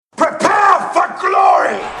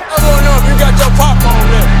glory. I wanna know if you got your popcorn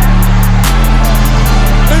ready.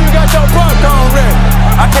 Do you got your popcorn ready?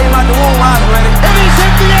 I came out the womb, I was ready. And he's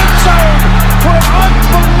hit the end zone for an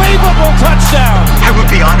unbelievable touchdown. I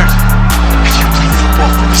would be honored if you played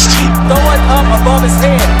football for this team. Throw it up above his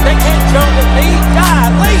head. They can't jump with me.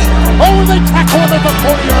 Golly. Oh, they tackle him at the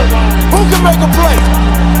 40-yard line. Who can make a play?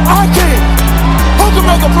 I can. Who can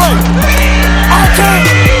make a play? I can.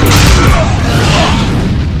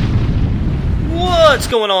 What's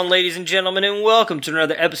going on, ladies and gentlemen, and welcome to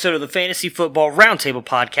another episode of the Fantasy Football Roundtable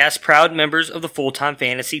Podcast, proud members of the Full-Time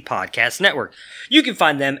Fantasy Podcast Network. You can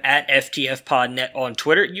find them at FTFPodNet on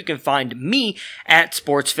Twitter. You can find me at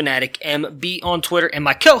SportsFanaticMB on Twitter, and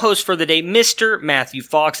my co-host for the day, Mr. Matthew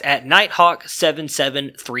Fox, at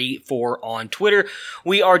Nighthawk7734 on Twitter.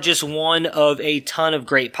 We are just one of a ton of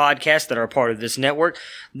great podcasts that are part of this network.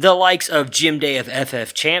 The likes of Jim Day of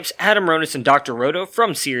FF Champs, Adam Ronis and Dr. Roto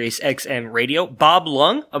from SiriusXM Radio, Bob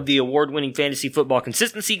Lung of the award-winning Fantasy Football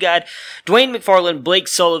Consistency Guide, Dwayne McFarland, Blake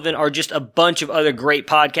Sullivan are just a bunch of other great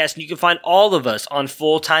podcasts, and you can find all of us on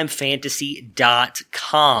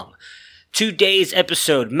fulltimefantasy.com. Today's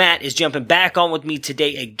episode, Matt is jumping back on with me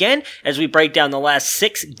today again as we break down the last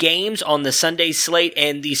 6 games on the Sunday slate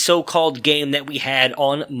and the so-called game that we had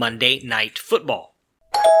on Monday Night Football.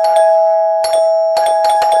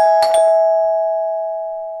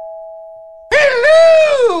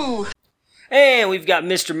 Hello! And we've got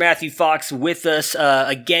Mr. Matthew Fox with us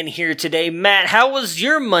again here today. Matt, how was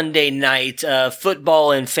your Monday night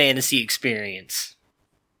football and fantasy experience?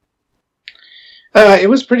 It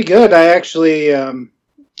was pretty good. I actually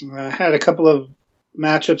had a couple of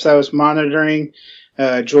matchups I was monitoring.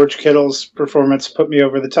 George Kittle's performance put me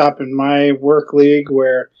over the top in my work league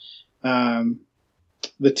where the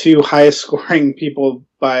two highest scoring people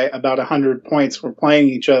by about 100 points were playing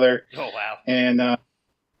each other. Oh, wow. And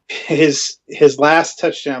his last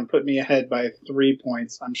touchdown put me ahead by 3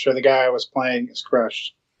 points. I'm sure the guy I was playing is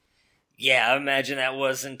crushed. Yeah, I imagine that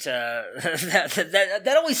wasn't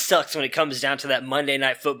that always sucks when it comes down to that Monday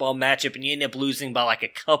Night Football matchup and you end up losing by like a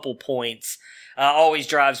couple points. Always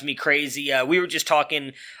drives me crazy. We were just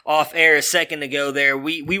talking off air a second ago there.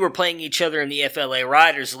 We were playing each other in the FLA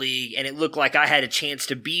Riders League, and it looked like I had a chance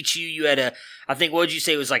to beat you. You had I think, what did you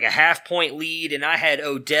say, it was like a half-point lead, and I had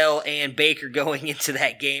Odell and Baker going into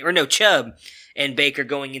that game. Or no, Chubb and Baker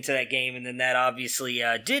going into that game, and then that obviously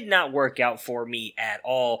did not work out for me at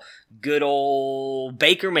all. Good old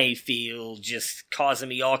Baker Mayfield just causing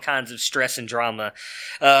me all kinds of stress and drama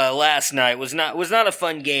last night. Was not a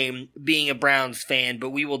fun game being a Browns fan,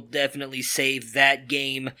 but we will definitely save that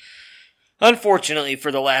game, unfortunately,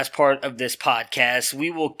 for the last part of this podcast. We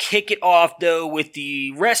will kick it off, though, with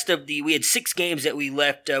the rest of we had 6 games that we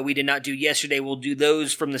left we did not do yesterday. We'll do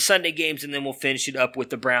those from the Sunday games, and then we'll finish it up with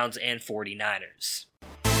the Browns and 49ers.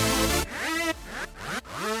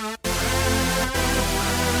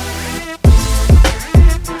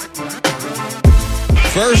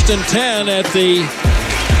 First and 10 at the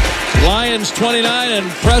Lions 29, and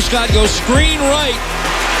Prescott goes screen right.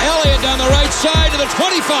 Elliott down the right side to the 25,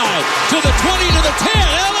 to the 20, to the 10.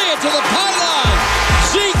 Elliott to the pylon.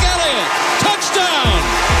 Zeke Elliott, touchdown.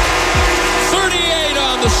 38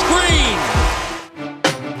 on the screen.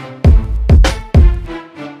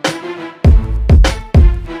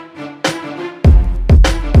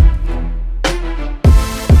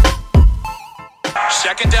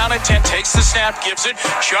 Second down at 10, takes the snap, gives it.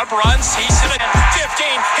 Chubb runs, he's in the 15,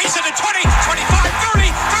 he's in the 20, 25, 30,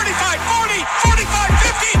 35, 40, 45,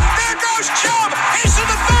 50. There goes Chubb, he's in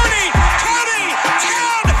the 30, 20,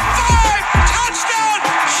 10, 5, touchdown,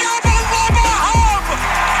 Chubba Lubba Hub.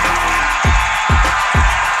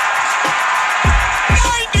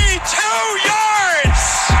 92 yards.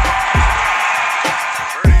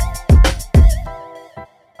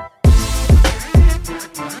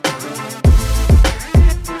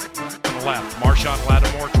 Left. Marshawn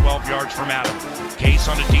Lattimore, 12 yards from Adam. Case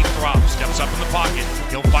on a deep drop, steps up in the pocket.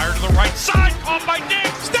 He'll fire to the right side. Caught by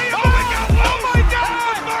Diggs. Stay on. Oh my God! Oh my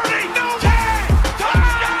God! 30. No. 10.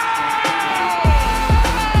 Touchdown!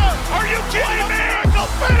 Are you kidding me? Miracle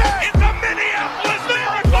finish! It's a Minneapolis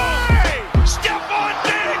Miracle! Stephon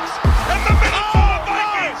Diggs and the Minnesota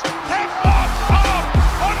Vikings have walked up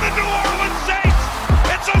on the New Orleans Saints.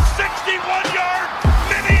 It's a 61-yard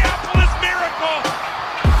Minneapolis Miracle.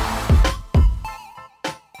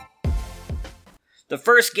 The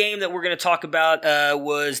first game that we're going to talk about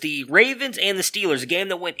was the Ravens and the Steelers, a game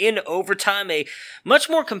that went into overtime, a much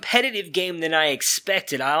more competitive game than I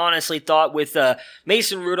expected. I honestly thought with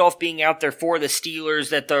Mason Rudolph being out there for the Steelers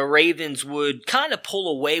that the Ravens would kind of pull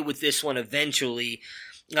away with this one eventually.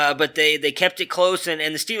 but they kept it close, and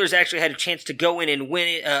the Steelers actually had a chance to go in and win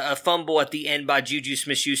it. A fumble at the end by Juju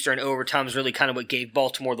Smith-Schuster in overtime is really kind of what gave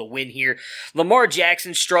Baltimore the win here. Lamar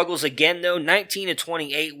Jackson struggles again, though.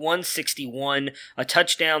 19-28, 161, a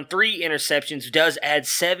touchdown, 3 interceptions, does add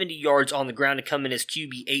 70 yards on the ground to come in as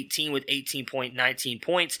QB 18 with 18.19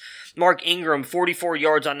 points. Mark Ingram, 44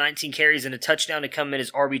 yards on 19 carries and a touchdown to come in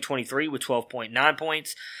as RB23 with 12.9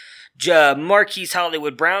 points. Marquise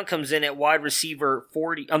Hollywood Brown comes in at wide receiver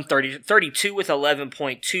 32 with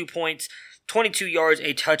 11.2 points, 22 yards,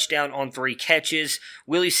 a touchdown on 3 catches.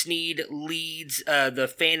 Willie Snead leads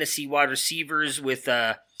the fantasy wide receivers with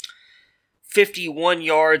 51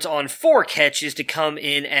 yards on 4 catches to come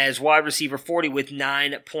in as wide receiver 40 with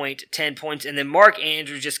 9.10 points. And then Mark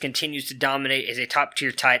Andrews just continues to dominate as a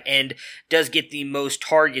top-tier tight end. Does get the most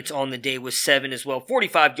targets on the day with 7 as well.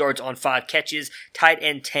 45 yards on 5 catches. Tight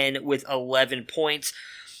end 10 with 11 points.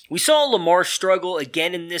 We saw Lamar struggle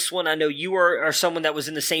again in this one. I know you are someone that was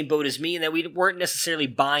in the same boat as me and that we weren't necessarily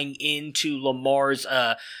buying into Lamar's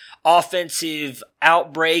offensive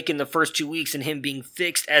outbreak in the first 2 weeks and him being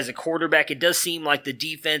fixed as a quarterback. It does seem like the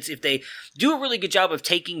defense, if they do a really good job of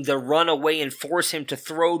taking the run away and force him to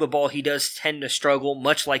throw the ball, he does tend to struggle,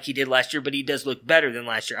 much like he did last year, but he does look better than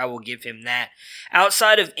last year. I will give him that.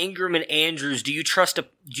 Outside of Ingram and Andrews, do you trust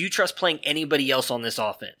playing anybody else on this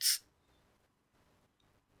offense?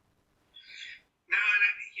 No,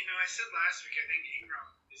 I said last week, I think Ingram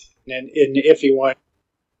is in if he won.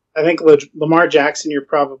 I think Lamar Jackson you're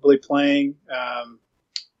probably playing.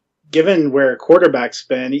 Given where quarterbacks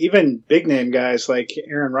been, even big name guys like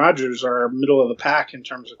Aaron Rodgers are middle of the pack in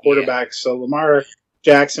terms of quarterbacks. Yeah. So Lamar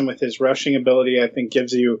Jackson with his rushing ability, I think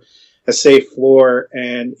gives you a safe floor.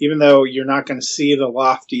 And even though you're not going to see the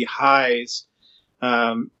lofty highs,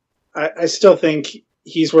 I still think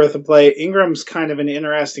he's worth a play. Ingram's kind of an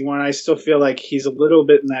interesting one. I still feel like he's a little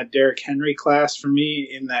bit in that Derrick Henry class for me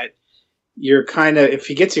in that you're kind of, if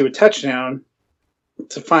he gets you a touchdown,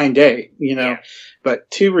 it's a fine day, Yeah. But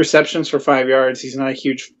 2 receptions for 5 yards, he's not a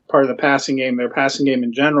huge part of the passing game. Their passing game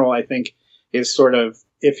in general, I think, is sort of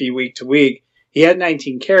iffy week to week. He had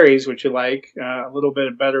 19 carries, which you like, a little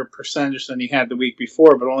bit better percentage than he had the week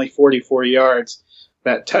before, but only 44 yards.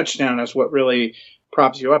 That touchdown is what really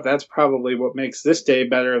props you up. That's probably what makes this day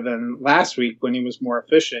better than last week when he was more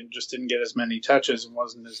efficient, just didn't get as many touches and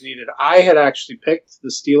wasn't as needed. I had actually picked the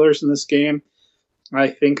Steelers in this game. I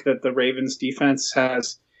think that the Ravens defense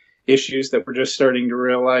has issues that we're just starting to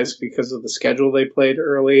realize because of the schedule they played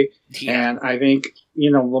early. Yeah. And I think,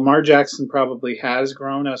 Lamar Jackson probably has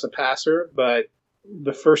grown as a passer, but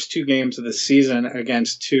the first 2 games of the season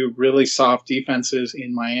against 2 really soft defenses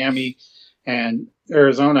in Miami and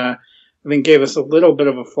Arizona, I think gave us a little bit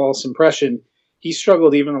of a false impression. He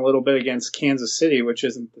struggled even a little bit against Kansas City, which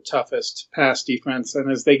isn't the toughest pass defense. And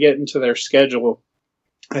as they get into their schedule,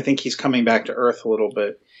 I think he's coming back to earth a little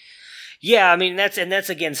bit. Yeah, I mean, that's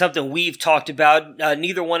again something we've talked about.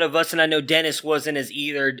 Neither one of us, and I know Dennis wasn't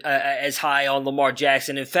as high on Lamar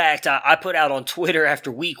Jackson. In fact, I put out on Twitter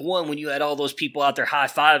after week 1 when you had all those people out there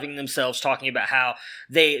high-fiving themselves talking about how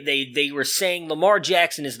they were saying Lamar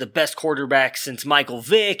Jackson is the best quarterback since Michael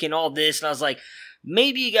Vick and all this, and I was like,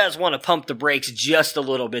 maybe you guys want to pump the brakes just a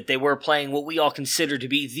little bit. They were playing what we all consider to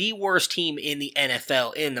be the worst team in the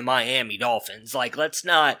NFL in the Miami Dolphins. Like, let's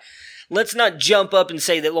not jump up and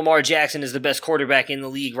say that Lamar Jackson is the best quarterback in the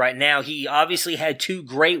league right now. He obviously had 2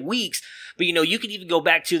 great weeks, but you could even go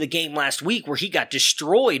back to the game last week where he got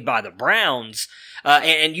destroyed by the Browns.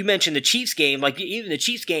 And you mentioned the Chiefs game, like even the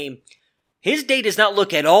Chiefs game, his day does not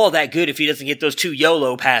look at all that good if he doesn't get those 2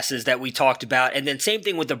 YOLO passes that we talked about. And then same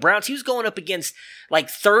thing with the Browns. He was going up against like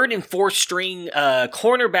 3rd and 4th string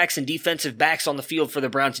cornerbacks and defensive backs on the field for the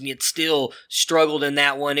Browns, and yet still struggled in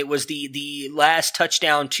that one. It was the last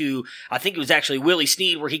touchdown to, I think it was actually Willie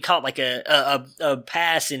Snead, where he caught like a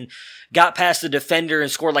pass and got past the defender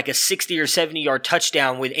and scored like a 60 or 70 yard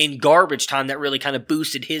touchdown in garbage time that really kind of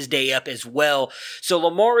boosted his day up as well. So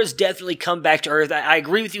Lamar has definitely come back to earth. I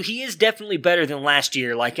agree with you. He is definitely better than last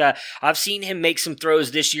year. Like, I've seen him make some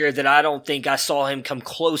throws this year that I don't think I saw him come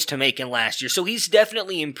close to making last year. So he's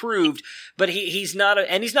definitely improved, but he's not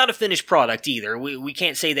a finished product either. We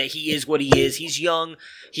can't say that he is what he is. He's young.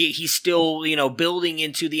 He's still, building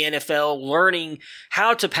into the NFL, learning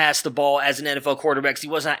how to pass the ball as an NFL quarterback, because he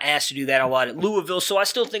was not asked to do that a lot at Louisville. So I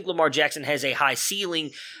still think Lamar Jackson has a high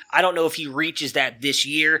ceiling. I don't know if he reaches that this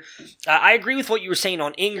year. I agree with what you were saying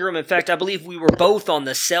on Ingram. In fact, I believe we were both on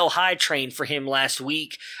the sell high train train for him last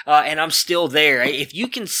week, and I'm still there. If you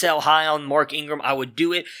can sell high on Mark Ingram, I would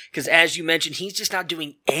do it, because as you mentioned, he's just not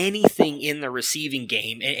doing anything in the receiving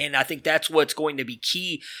game, and I think that's what's going to be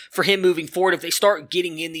key for him moving forward. If they start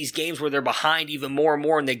getting in these games where they're behind even more and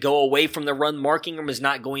more and they go away from the run, Mark Ingram is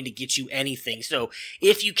not going to get you anything. So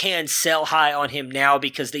if you can, sell high on him now,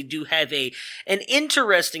 because they do have an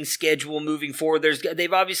interesting schedule moving forward.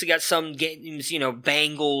 They've obviously got some games,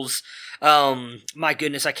 Bengals. My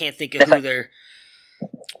goodness, I can't think of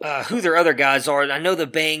who their other guys are. I know the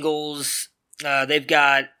Bengals. They've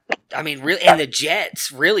got, really, and the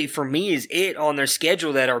Jets, really, for me, is it on their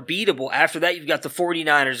schedule that are beatable. After that, you've got the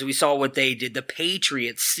 49ers. We saw what they did. The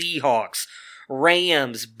Patriots, Seahawks,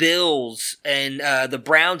 Rams, Bills, and the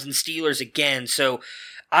Browns and Steelers again. So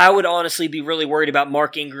I would honestly be really worried about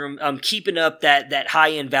Mark Ingram keeping up that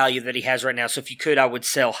high-end value that he has right now. So if you could, I would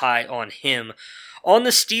sell high on him. On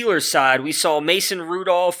the Steelers side, we saw Mason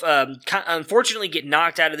Rudolph unfortunately get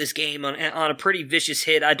knocked out of this game on a pretty vicious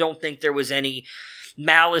hit. I don't think there was any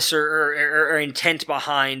malice or intent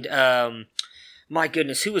behind. My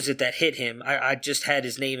goodness, who was it that hit him? I just had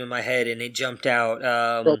his name in my head and it jumped out.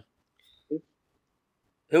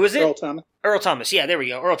 Who was it? Earl Thomas. Earl Thomas. Yeah, there we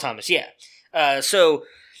go. Earl Thomas. Yeah.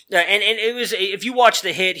 And it was, if you watch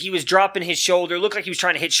the hit, he was dropping his shoulder. It looked like he was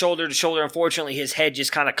trying to hit shoulder to shoulder. Unfortunately, his head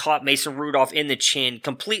just kind of caught Mason Rudolph in the chin,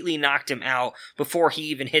 completely knocked him out before he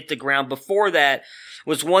even hit the ground. Before that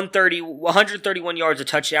was 131 yards, a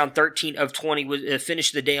touchdown, 13 of 20,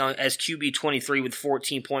 finished the day as QB 23 with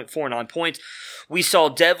 14.49 points. We saw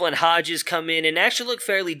Devlin Hodges come in and actually look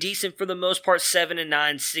fairly decent for the most part, 7 and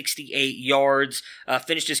 9, 68 yards,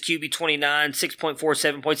 finished as QB 29,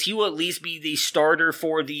 6.47 points. He will at least be the starter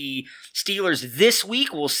for the Steelers this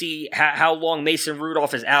week. We'll see how long Mason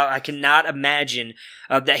Rudolph is out. I cannot imagine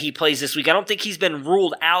that he plays this week. I don't think he's been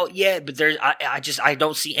ruled out yet, but I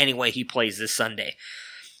don't see any way he plays this Sunday.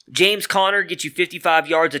 James Conner gets you 55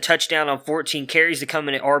 yards, a touchdown on 14 carries to come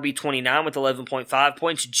in at RB29 with 11.5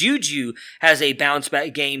 points. Juju has a bounce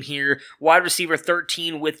back game here. Wide receiver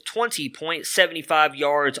 13 with 20.75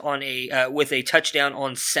 yards with a touchdown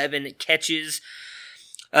on 7 catches.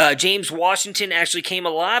 James Washington actually came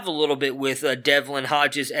alive a little bit with Devlin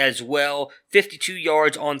Hodges as well. 52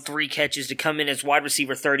 yards on 3 catches to come in as wide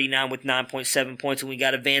receiver 39 with 9.7 points. And we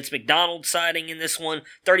got a Vance McDonald sighting in this one.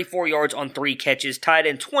 34 yards on 3 catches. Tight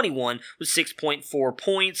end 21 with 6.4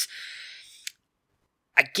 points.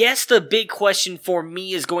 I guess the big question for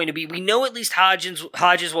me is going to be, we know at least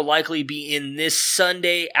Hodges will likely be in this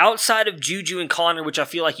Sunday. Outside of Juju and Connor, which I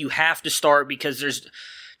feel like you have to start because there's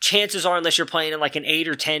chances are, unless you're playing in like an 8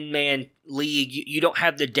 or 10 man league, you don't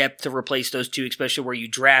have the depth to replace those two, especially where you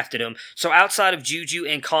drafted them. So outside of Juju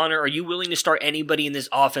and Connor, are you willing to start anybody in this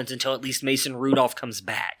offense until at least Mason Rudolph comes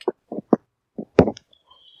back?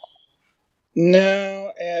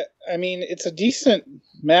 No, it's a decent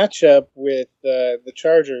matchup with the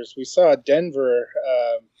Chargers. We saw Denver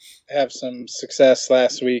have some success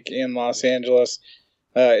last week in Los Angeles.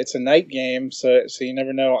 It's a night game, so you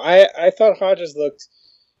never know. I thought Hodges looked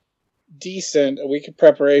decent. A week of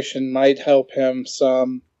preparation might help him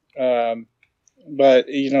some, but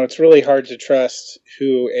it's really hard to trust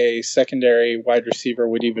who a secondary wide receiver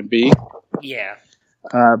would even be. Yeah.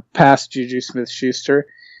 Past Juju Smith-Schuster.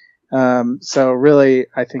 So really,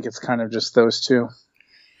 I think it's kind of just those two.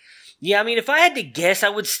 Yeah, if I had to guess, I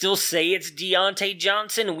would still say it's Deontay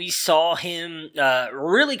Johnson. We saw him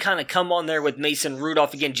really kind of come on there with Mason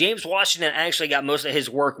Rudolph. Again, James Washington actually got most of his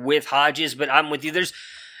work with Hodges, but I'm with you.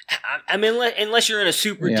 Unless you're in a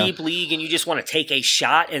super deep league and you just want to take a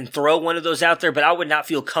shot and throw one of those out there, but I would not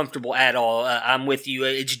feel comfortable at all. I'm with you.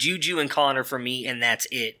 It's Juju and Connor for me, and that's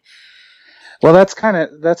it. Well,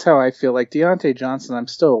 that's how I feel. Like Deontay Johnson, I'm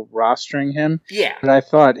still rostering him. Yeah. But I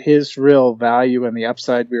thought his real value and the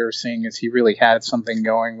upside we were seeing is he really had something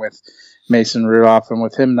going with Mason Rudolph, and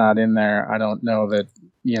with him not in there, I don't know that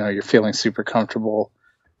you're feeling super comfortable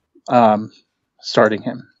starting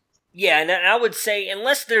him. Yeah, and I would say,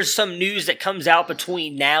 unless there's some news that comes out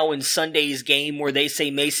between now and Sunday's game where they say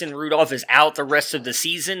Mason Rudolph is out the rest of the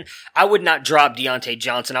season, I would not drop Deontay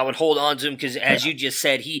Johnson. I would hold on to him because, as you just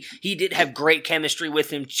said, he did have great chemistry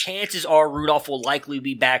with him. Chances are Rudolph will likely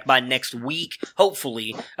be back by next week,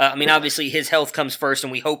 hopefully. Obviously his health comes first,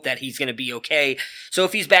 and we hope that he's going to be okay. So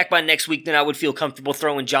if he's back by next week, then I would feel comfortable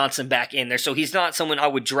throwing Johnson back in there. So he's not someone I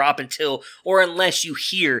would drop unless you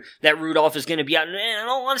hear that Rudolph is going to be out. And in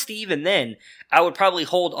all honesty, even then, I would probably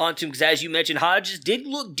hold on to him because, as you mentioned, Hodges did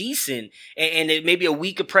look decent, and maybe a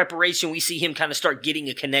week of preparation, we see him kind of start getting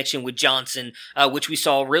a connection with Johnson, which we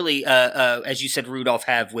saw really, as you said, Rudolph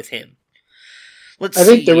have with him. I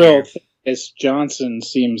think the real thing Johnson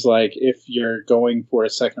seems like if you're going for a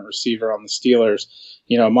second receiver on the Steelers,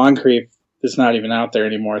 Moncrief is not even out there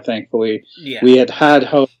anymore, thankfully. Yeah. We had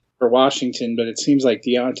hope for Washington, but it seems like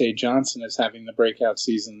Deontay Johnson is having the breakout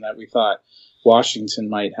season that we thought Washington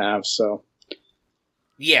might have. So,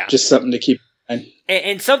 yeah, just something to keep in mind.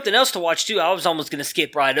 And something else to watch, too. I was almost going to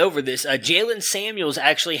skip right over this. Jalen Samuels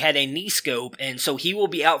actually had a knee scope, and so he will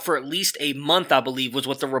be out for at least a month, I believe, was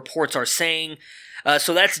what the reports are saying.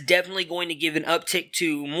 So that's definitely going to give an uptick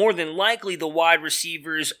to more than likely the wide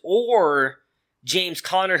receivers or James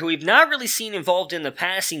Conner, who we've not really seen involved in the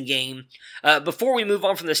passing game. Before we move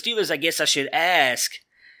on from the Steelers, I guess I should ask,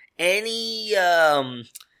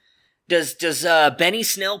 does Benny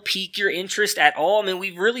Snell pique your interest at all? I mean,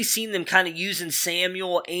 we've really seen them kind of using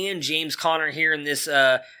Samuel and James Conner here in this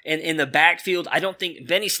in the backfield. I don't think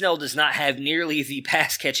Benny Snell does not have nearly the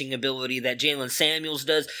pass catching ability that Jalen Samuels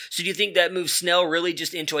does. So do you think that moves Snell really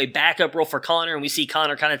just into a backup role for Conner, and we see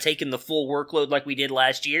Conner kind of taking the full workload like we did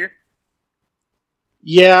last year?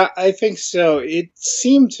 Yeah, I think so. It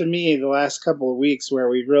seemed to me the last couple of weeks where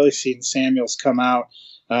we've really seen Samuels come out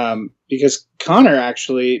because Conner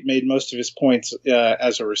actually made most of his points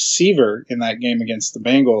as a receiver in that game against the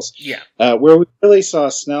Bengals. Yeah. Where we really saw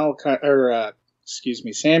Samuels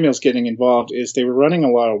getting involved is they were running a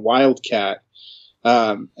lot of Wildcat.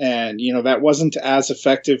 And, that wasn't as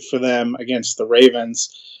effective for them against the Ravens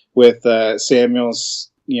with Samuels.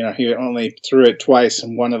 He only threw it twice,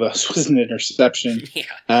 and one of those was an interception.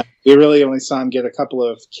 Yeah. We really only saw him get a couple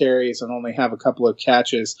of carries and only have a couple of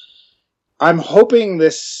catches. I'm hoping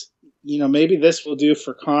this, maybe this will do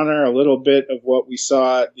for Conner a little bit of what we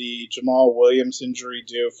saw the Jamal Williams injury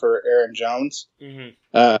do for Aaron Jones.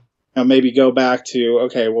 Mm-hmm. Maybe go back to,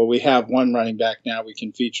 okay, well, we have one running back now we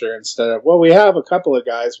can feature instead of, well, we have a couple of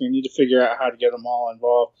guys. We need to figure out how to get them all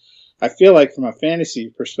involved. I feel like from a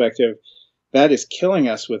fantasy perspective, that is killing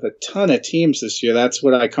us with a ton of teams this year. That's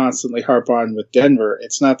what I constantly harp on with Denver.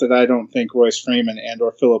 It's not that I don't think Royce Freeman and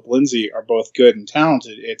or Phillip Lindsay are both good and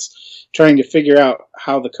talented. It's trying to figure out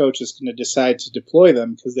how the coach is going to decide to deploy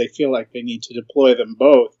them because they feel like they need to deploy them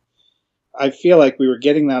both. I feel like we were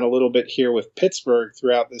getting that a little bit here with Pittsburgh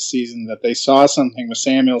throughout this season, that they saw something with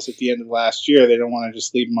Samuels at the end of last year. They don't want to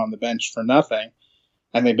just leave him on the bench for nothing.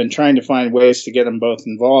 And they've been trying to find ways to get them both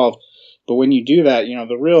involved. But when you do that,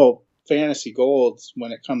 the real fantasy gold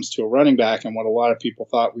when it comes to a running back and what a lot of people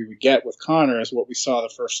thought we would get with Conner is what we saw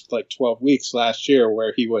the first 12 weeks last year,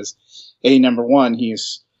 where he was number one.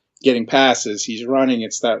 He's getting passes, he's running.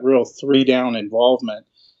 It's that real 3-down involvement.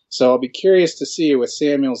 So I'll be curious to see with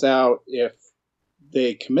Samuels out if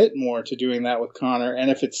they commit more to doing that with Conner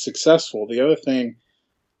and if it's successful. The other thing,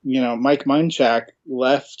 Mike Munchak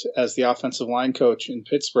left as the offensive line coach in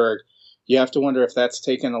Pittsburgh. You have to wonder if that's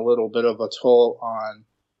taken a little bit of a toll on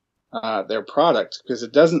their product, because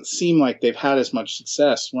it doesn't seem like they've had as much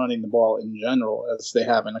success running the ball in general as they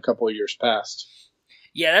have in a couple of years past.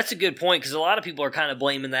 Yeah, that's a good point, because a lot of people are kind of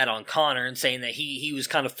blaming that on Conner and saying that he was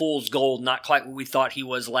kind of fool's gold, not quite what we thought he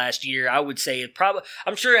was last year. I would say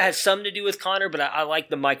I'm sure it has something to do with Conner, but I like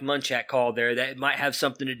the Mike Munchak call there, that it might have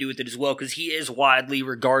something to do with it as well, because he is widely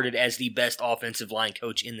regarded as the best offensive line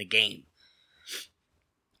coach in the game.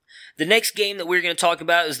 The next game that we're going to talk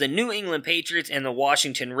about is the New England Patriots and the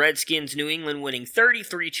Washington Redskins. New England winning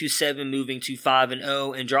 33-7, moving to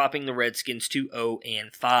 5-0, and dropping the Redskins to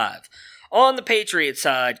 0-5. On the Patriots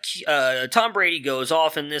side, Tom Brady goes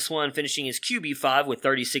off in this one, finishing his QB5 with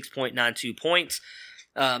 36.92 points.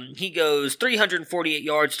 He goes 348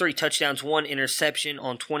 yards, 3 touchdowns, 1 interception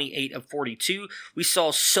on 28 of 42. We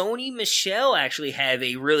saw Sony Michel actually have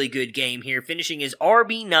a really good game here, finishing his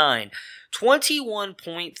RB9.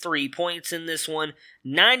 21.3 points in this one,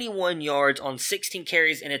 91 yards on 16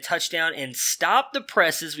 carries and a touchdown. And stop the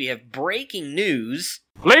presses, we have breaking news.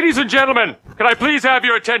 Ladies and gentlemen, can I please have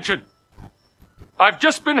your attention? I've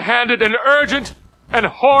just been handed an urgent and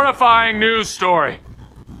horrifying news story.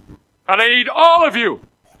 And I need all of you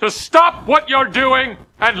to stop what you're doing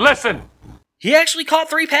and listen. He actually caught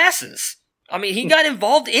 3 passes. I mean, he got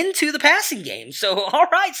involved into the passing game. So, all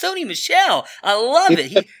right, Sony Michel, I love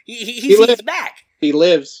it. He's back. He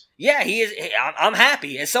lives. Yeah, he is. I'm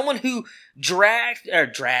happy. As someone who drafted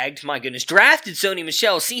Sony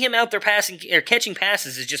Michel, see him out there catching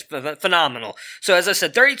passes is just phenomenal. So, as I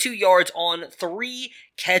said, 32 yards on 3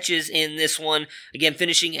 catches in this one. Again,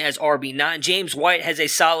 finishing as RB9. James White has a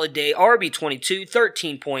solid day. RB22,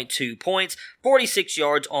 13.2 points, 46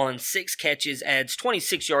 yards on 6 catches, adds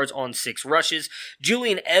 26 yards on 6 rushes.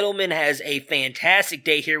 Julian Edelman has a fantastic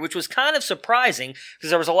day here, which was kind of surprising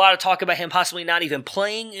because there was a lot of talk about him possibly not even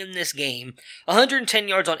playing in in this game. 110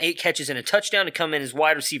 yards on 8 catches and a touchdown to come in as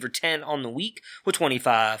wide receiver 10 on the week with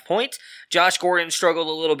 25 points. Josh Gordon struggled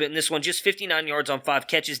a little bit in this one, just 59 yards on 5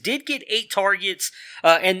 catches. Did get 8 targets,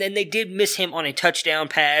 and then they did miss him on a touchdown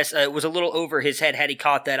pass. It was a little over his head had he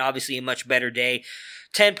caught that. Obviously a much better day.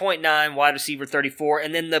 10.9, wide receiver 34.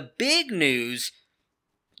 And then the big news,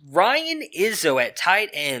 Ryan Izzo at tight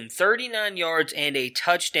end, 39 yards and a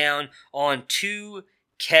touchdown on 2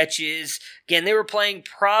 catches. Again, they were playing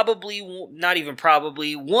not even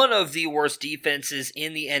probably, one of the worst defenses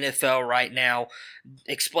in the NFL right now.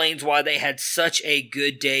 Explains why they had such a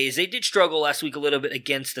good day. They did struggle last week a little bit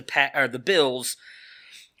against the Bills.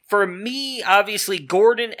 For me, obviously,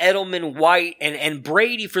 Gordon, Edelman, White, and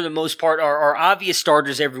Brady, for the most part, are obvious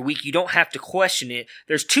starters every week. You don't have to question it.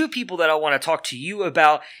 There's 2 people that I want to talk to you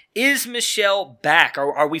about. Is Michel back?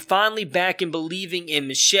 Are we finally back in believing in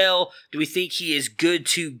Michel? Do we think he is good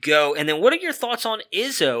to go? And then what are your thoughts on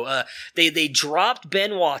Izzo? They dropped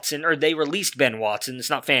Ben Watson, or they released Ben Watson. It's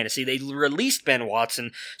not fantasy. They released Ben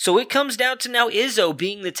Watson. So it comes down to now Izzo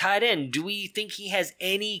being the tight end. Do we think he has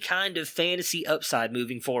any kind of fantasy upside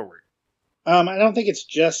moving forward? I don't think it's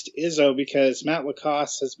just Izzo, because Matt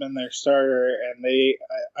Lacoste has been their starter, and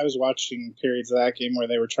I was watching periods of that game where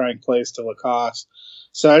they were trying plays to Lacoste.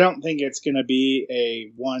 So I don't think it's going to be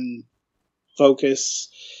a one focus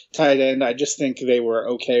tight end. I just think they were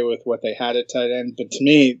okay with what they had at tight end. But to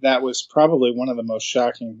me, that was probably one of the most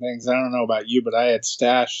shocking things. I don't know about you, but I had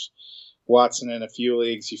stashed Watson in a few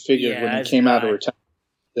leagues. You figured when he came out of retirement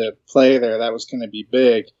to play there, that was going to be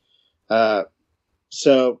big.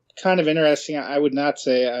 So kind of interesting. I would not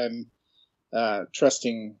say I'm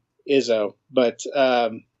trusting Izzo, but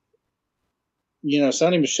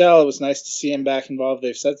Sonny Michel, it was nice to see him back involved.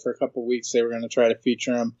 They've said for a couple of weeks they were going to try to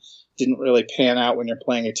feature him. Didn't really pan out when you're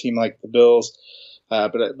playing a team like the Bills,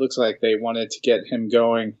 but it looks like they wanted to get him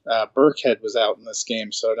going. Burkhead was out in this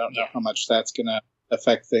game, so I don't know how much that's going to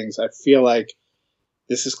affect things. I feel like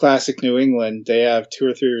this is classic New England. They have 2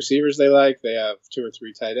 or 3 receivers they like. They have 2 or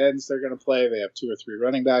 3 tight ends they're going to play. They have 2 or 3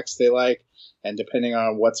 running backs they like. And depending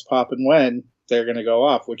on what's popping when, they're going to go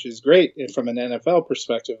off, which is great. And from an NFL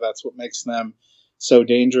perspective, that's what makes them so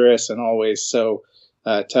dangerous and always so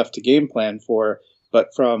tough to game plan for.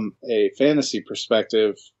 But from a fantasy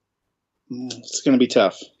perspective, it's going to be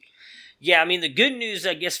tough. Yeah, I mean, the good news,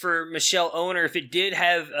 I guess, for Michel owner, if it did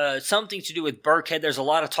have something to do with Burkhead, there's a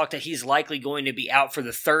lot of talk that he's likely going to be out for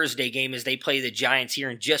the Thursday game as they play the Giants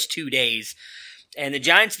here in just 2 days. And the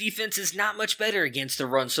Giants' defense is not much better against the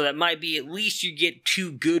run, so that might be at least you get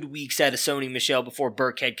 2 good weeks out of Sony Michel before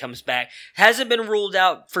Burkhead comes back. Hasn't been ruled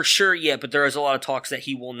out for sure yet, but there is a lot of talks that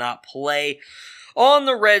he will not play. On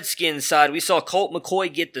the Redskins side, we saw Colt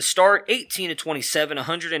McCoy get the start, 18-27,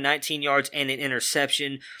 119 yards and an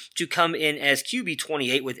interception to come in as QB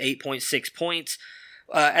 28 with 8.6 points.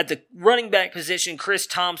 At the running back position, Chris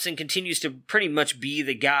Thompson continues to pretty much be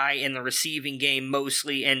the guy in the receiving game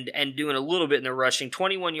mostly and doing a little bit in the rushing.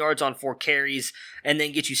 21 yards on 4 carries and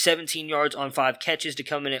then get you 17 yards on 5 catches to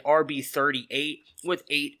come in at RB 38 with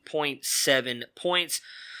 8.7 points.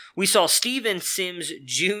 We saw Steven Sims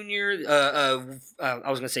Jr.,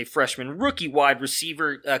 rookie wide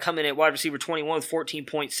receiver, come in at wide receiver 21 with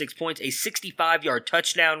 14.6 points, a 65-yard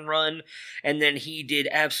touchdown run, and then he did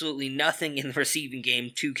absolutely nothing in the receiving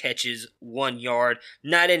game, 2 catches, 1 yard.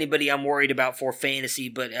 Not anybody I'm worried about for fantasy,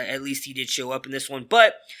 but at least he did show up in this one.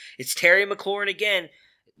 But it's Terry McLaurin again.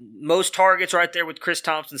 Most targets right there with Chris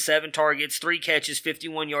Thompson, 7 targets, 3 catches,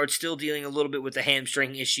 51 yards, still dealing a little bit with the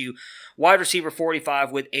hamstring issue. Wide receiver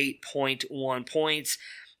 45 with 8.1 points.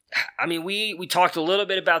 I mean, we talked a little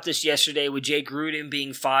bit about this yesterday with Jay Gruden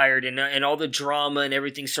being fired and all the drama and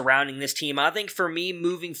everything surrounding this team. I think for me,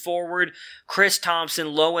 moving forward, Chris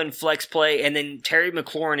Thompson, low-end flex play, and then Terry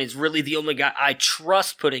McLaurin is really the only guy I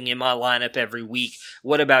trust putting in my lineup every week.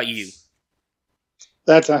 What about you?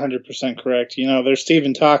 That's 100% correct. There's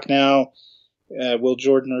Stephen talk now. Will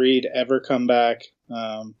Jordan Reed ever come back?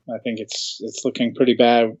 I think it's looking pretty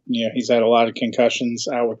bad. He's had a lot of concussions,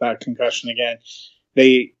 out with that concussion again.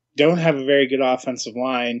 They don't have a very good offensive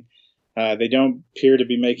line. They don't appear to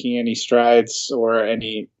be making any strides or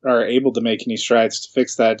are able to make any strides to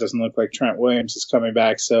fix that. It doesn't look like Trent Williams is coming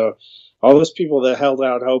back. So all those people that held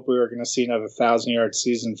out hope we were going to see another 1,000-yard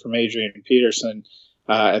season from Adrian Peterson,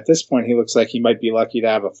 at this point, he looks like he might be lucky to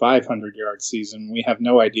have a 500-yard season. We have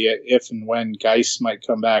no idea if and when Geis might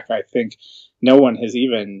come back. I think no one has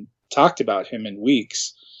even talked about him in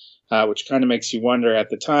weeks, which kind of makes you wonder. At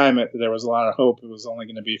the time, there was a lot of hope it was only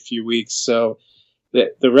going to be a few weeks. So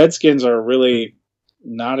the Redskins are really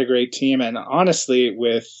not a great team. And honestly,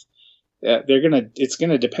 with it's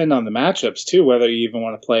gonna depend on the matchups too, whether you even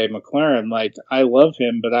want to play McLaren. Like, I love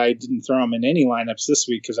him, but I didn't throw him in any lineups this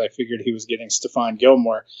week because I figured he was getting Stephon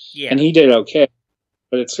Gilmore, and he did okay,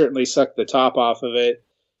 but it certainly sucked the top off of it.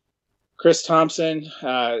 Chris Thompson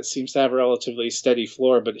seems to have a relatively steady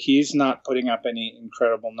floor, but he's not putting up any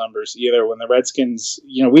incredible numbers either. When the Redskins,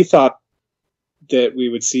 we thought that we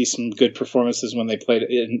would see some good performances when they played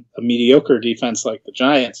in a mediocre defense like the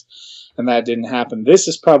Giants, and that didn't happen. This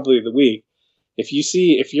is probably the week.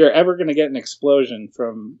 If you're ever going to get an explosion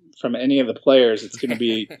from any of the players, it's going to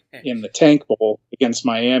be in the Tank Bowl against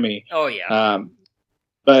Miami. Oh, yeah.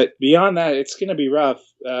 But beyond that, it's going to be rough.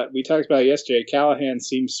 We talked about it yesterday. Callahan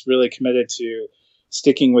seems really committed to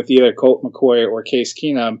sticking with either Colt McCoy or Case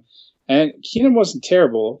Keenum. And Keenum wasn't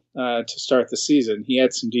terrible to start the season. He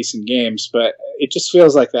had some decent games, but it just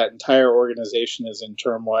feels like that entire organization is in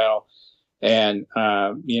turmoil. And,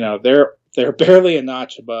 they're barely a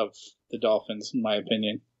notch above the Dolphins, in my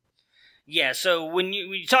opinion. Yeah, so when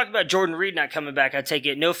you talk about Jordan Reed not coming back, I take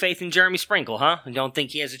it no faith in Jeremy Sprinkle, huh? You don't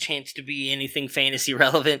think he has a chance to be anything fantasy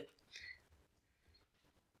relevant?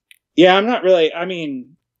 Yeah, I'm not really. I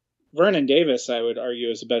mean, Vernon Davis, I would argue,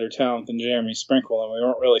 is a better talent than Jeremy Sprinkle, and we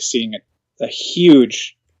weren't really seeing a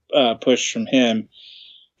huge push from him.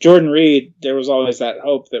 Jordan Reed, there was always that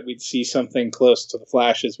hope that we'd see something close to the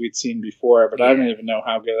flashes we'd seen before, but I don't even know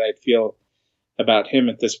how good I'd feel about him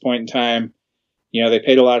at this point in time. They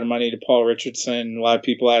paid a lot of money to Paul Richardson. A lot of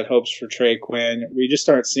people had hopes for Trey Quinn. We just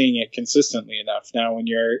aren't seeing it consistently enough. Now, when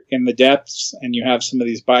you're in the depths and you have some of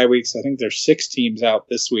these bye weeks, I think there's 6 teams out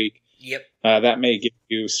this week. Yep. That may give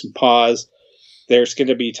you some pause. There's going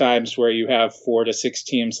to be times where you have 4 to 6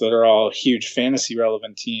 teams that are all huge fantasy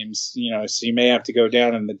relevant teams, so you may have to go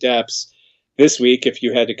down in the depths. This week, if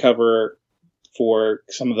you had to cover for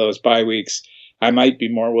some of those bye weeks, I might be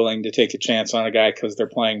more willing to take a chance on a guy because they're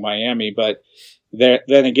playing Miami. But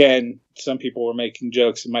then again, some people were making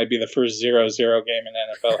jokes. It might be the first 0-0 game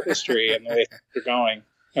in NFL history, and the way they're going,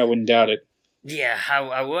 I wouldn't doubt it. Yeah,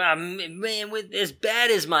 man, with as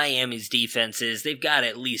bad as Miami's defense is, they've got to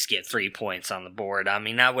at least get 3 points on the board. I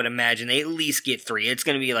mean, I would imagine they at least get 3. It's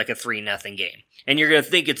going to be like a 3-0 game. And you're going to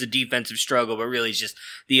think it's a defensive struggle, but really it's just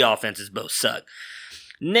the offenses both suck.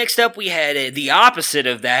 Next up, we had the opposite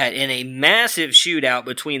of that in a massive shootout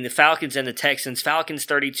between the Falcons and the Texans. Falcons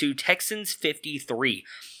 32, Texans 53.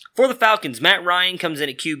 For the Falcons, Matt Ryan comes in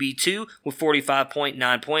at QB2 with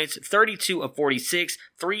 45.9 points, 32 of 46,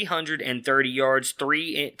 330 yards,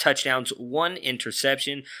 3 touchdowns, 1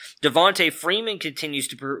 interception. Devontae Freeman continues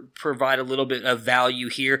to provide a little bit of value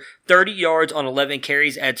here. 30 yards on 11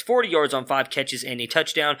 carries, adds 40 yards on 5 catches and a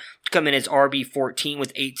touchdown to come in as RB14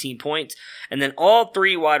 with 18 points. And then all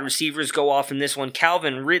 3 wide receivers go off in this one.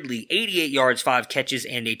 Calvin Ridley, 88 yards, 5 catches,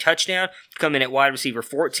 and a touchdown to come in at wide receiver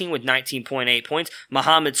 14 with 19.8 points.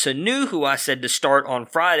 Mohamed Sanu, who I said to start on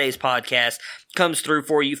Friday's podcast, comes through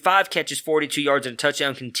for you. 5 catches, 42 yards, and a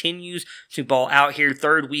touchdown. Continues to ball out here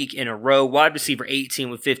 3rd week in a row. Wide receiver 18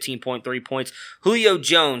 with 15.3 points. Julio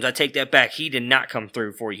Jones, I take that back. He did not come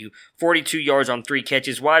through for you. 42 yards on 3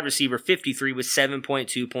 catches. Wide receiver 53 with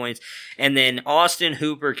 7.2 points. And then Austin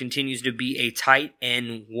Hooper continues to be a tight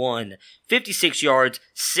end 1. 56 yards,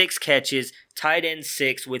 6 catches, tight end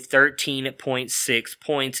 6 with 13.6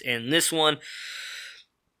 points in this one.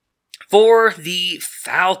 For the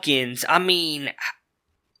Falcons, I mean,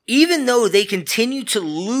 even though they continue to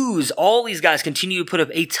lose, all these guys continue to put up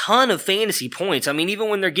a ton of fantasy points. I mean, even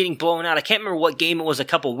when they're getting blown out, I can't remember what game it was a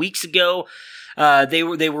couple weeks ago. They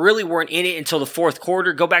really weren't in it until the 4th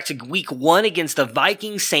quarter. Go back to week 1 against the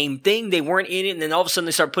Vikings, same thing. They weren't in it, and then all of a sudden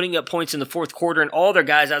they start putting up points in the 4th quarter, and all their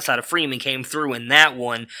guys outside of Freeman came through in that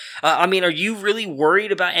one. I mean, are you really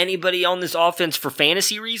worried about anybody on this offense for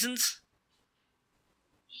fantasy reasons?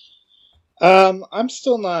 I'm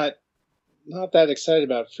still not that excited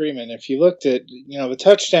about Freeman. If you looked at, the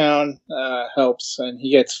touchdown helps, and he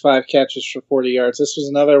gets 5 catches for 40 yards. This was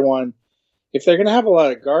another one. If they're going to have a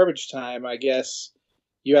lot of garbage time, I guess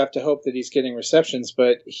you have to hope that he's getting receptions.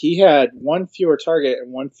 But he had 1 fewer target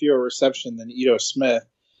and 1 fewer reception than Ito Smith.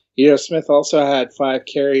 Ito Smith also had 5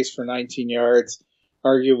 carries for 19 yards.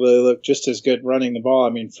 Arguably looked just as good running the ball. I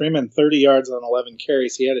mean, Freeman, 30 yards on 11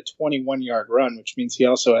 carries. He had a 21-yard run, which means he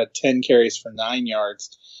also had 10 carries for 9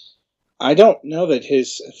 yards. I don't know that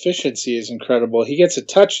his efficiency is incredible. He gets a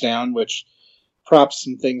touchdown, which props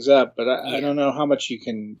some things up, but I don't know how much you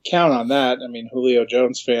can count on that. I mean, Julio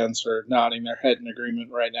Jones fans are nodding their head in agreement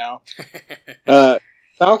right now.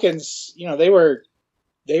 Falcons, they were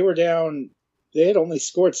down. They had only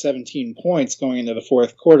scored 17 points going into the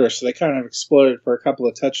 4th quarter, so they kind of exploded for a couple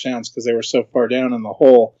of touchdowns because they were so far down in the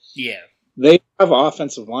hole. Yeah. They have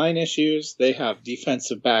offensive line issues. They have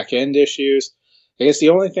defensive back end issues. I guess the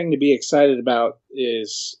only thing to be excited about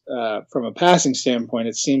is from a passing standpoint,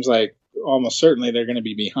 it seems like almost certainly they're going to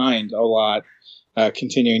be behind a lot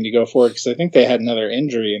continuing to go forward, because I think they had another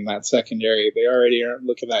injury in that secondary. They already aren't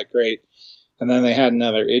looking that great. And then they had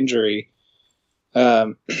another injury.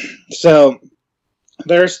 So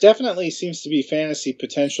there's definitely seems to be fantasy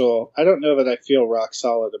potential. I don't know that I feel rock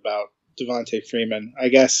solid about Devontae Freeman. I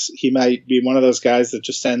guess he might be one of those guys that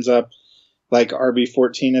just ends up like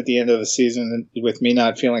RB14 at the end of the season, with me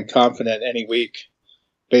not feeling confident any week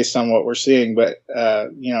based on what we're seeing. But,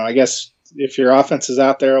 I guess if your offense is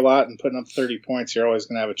out there a lot and putting up 30 points, you're always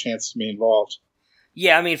going to have a chance to be involved.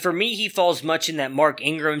 Yeah, I mean, for me, he falls much in that Mark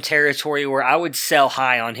Ingram territory where I would sell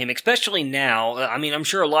high on him, especially now. I mean, I'm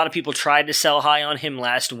sure a lot of people tried to sell high on him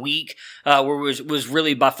last week, where it was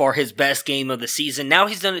really by far his best game of the season. Now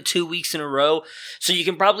he's done it 2 weeks in a row, so you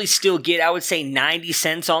can probably still get, I would say, 90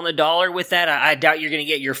 cents on the dollar with that. I doubt you're going to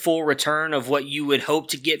get your full return of what you would hope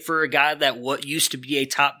to get for a guy that what used to be a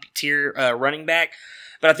top-tier running back.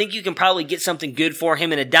 But I think you can probably get something good for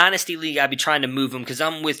him. In a dynasty league, I'd be trying to move him because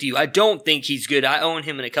I'm with you. I don't think he's good. I own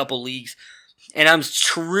him in a couple leagues, and I'm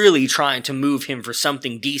really trying to move him for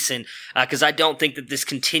something decent because I don't think that this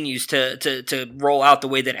continues to roll out the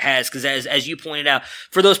way that it has. Because as you pointed out,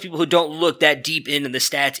 for those people who don't look that deep into the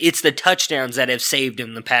stats, it's the touchdowns that have saved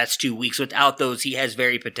him the past 2 weeks. Without those, he has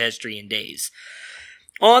very pedestrian days.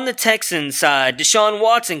 On the Texans side, Deshaun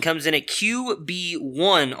Watson comes in at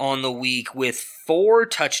QB1 on the week with 4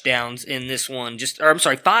 touchdowns in this one.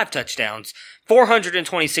 5 touchdowns.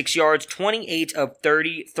 426 yards, 28 of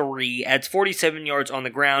 33, adds 47 yards on the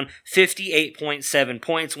ground, 58.7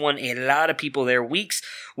 points, won a lot of people their weeks,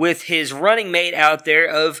 with his running mate out there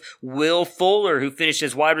of Will Fuller, who finished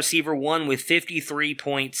as wide receiver 1 with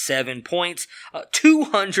 53.7 points,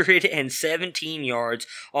 217 yards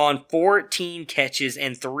on 14 catches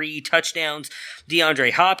and 3 touchdowns.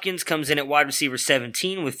 DeAndre Hopkins comes in at wide receiver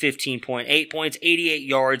 17 with 15.8 points, 88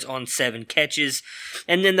 yards on 7 catches,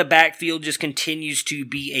 and then the backfield just continues to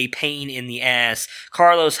be a pain in the ass.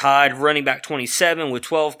 Carlos Hyde, running back 27 with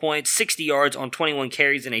 12 points, 60 yards on 21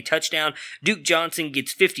 carries and a touchdown. Duke Johnson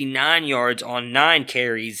gets 59 yards on 9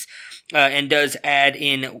 carries. And does add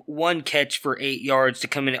in 1 catch for 8 yards to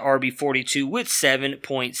come in at RB42 with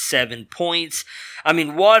 7.7 points. I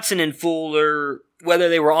mean, Watson and Fuller, whether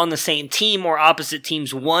they were on the same team or opposite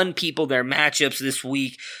teams, won people their matchups this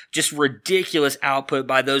week. Just ridiculous output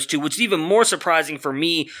by those two. What's even more surprising for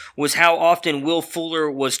me was how often Will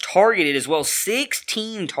Fuller was targeted as well.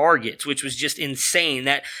 16 targets, which was just insane.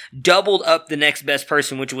 That doubled up the next best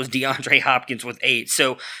person, which was DeAndre Hopkins with 8.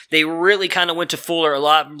 So they really kind of went to Fuller a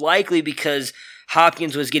lot, likely because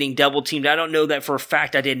Hopkins was getting double teamed. I don't know that for a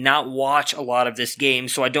fact. I did not watch a lot of this game,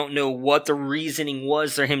 so I don't know what the reasoning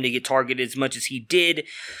was for him to get targeted as much as he did.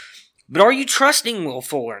 But are you trusting Will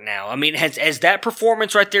Fuller now? I mean, has that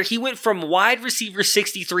performance right there, he went from wide receiver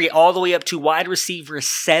 63 all the way up to wide receiver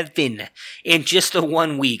 7 in just the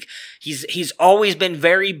 1 week. He's always been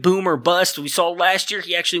very boom or bust. We saw last year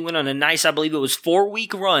he actually went on a nice, I believe it was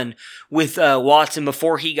 4-week run with Watson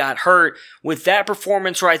before he got hurt. With that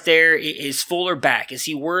performance right there, is Fuller back? Is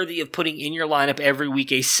he worthy of putting in your lineup every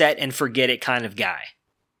week, a set and forget it kind of guy?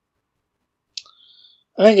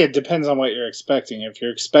 I think it depends on what you're expecting. If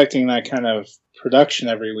you're expecting that kind of production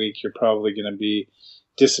every week, you're probably going to be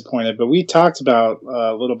disappointed. But we talked about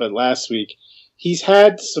a little bit last week. He's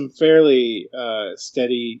had some fairly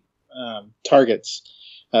steady targets.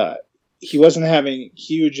 He wasn't having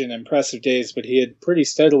huge and impressive days, but he had pretty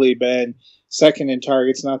steadily been second in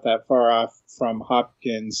targets, not that far off from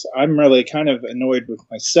Hopkins. I'm really kind of annoyed with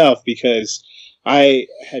myself because I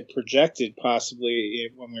had projected possibly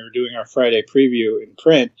when we were doing our Friday preview in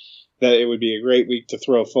print that it would be a great week to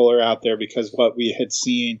throw Fuller out there because what we had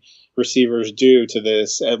seen receivers do to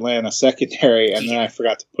this Atlanta secondary, and then I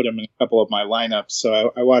forgot to put him in a couple of my lineups.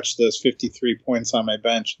 So I watched those 53 points on my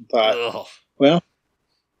bench and thought, well,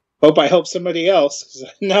 hope I help somebody else because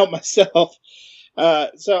I didn't help myself.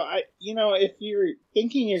 So if you're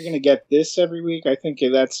thinking you're going to get this every week, I think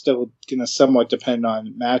that's still going to somewhat depend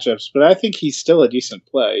on matchups, but I think he's still a decent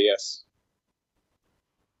play. Yes.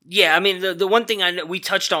 Yeah, I mean, the one thing I know we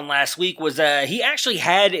touched on last week was he actually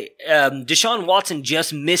had Deshaun Watson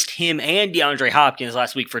just missed him and DeAndre Hopkins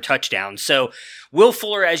last week for touchdowns. So Will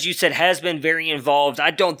Fuller, as you said, has been very involved.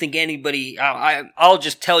 I don't think anybody, I'll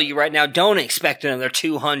just tell you right now, don't expect another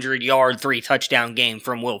 200-yard, 3-touchdown game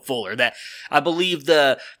from Will Fuller. That I believe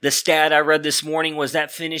the stat I read this morning was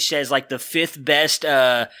that finished as like the 5th best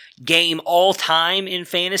game all time in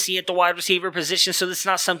fantasy at the wide receiver position. So this is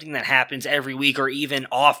not something that happens every week or even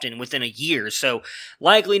often. often within a year. So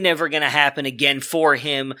likely never going to happen again for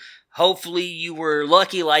him. Hopefully you were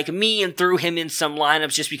lucky like me and threw him in some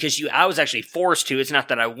lineups just because I was actually forced to. It's not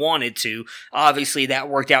that I wanted to. Obviously that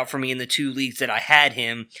worked out for me in the 2 leagues that I had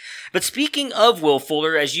him. But speaking of Will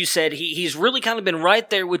Fuller, as you said, he's really kind of been right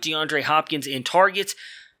there with DeAndre Hopkins in targets.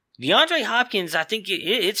 DeAndre Hopkins, I think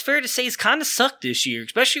it's fair to say, has kind of sucked this year,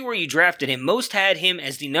 especially where you drafted him. Most had him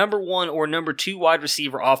as the number 1 or number 2 wide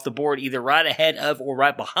receiver off the board, either right ahead of or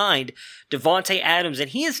right behind Devontae Adams,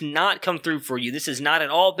 and he has not come through for you. This has not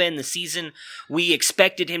at all been the season we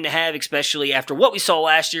expected him to have, especially after what we saw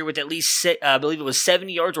last year with at least, I believe it was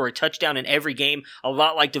 70 yards or a touchdown in every game, a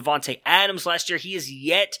lot like Devontae Adams last year. He has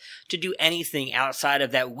yet to do anything outside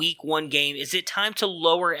of that week 1 game. Is it time to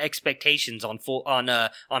lower expectations on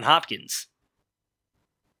Hopkins?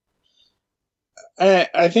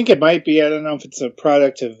 I think it might be. I don't know if it's a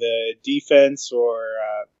product of the defense or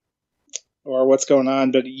what's going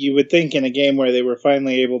on, but you would think in a game where they were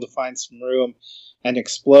finally able to find some room and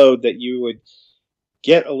explode that you would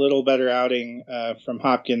get a little better outing from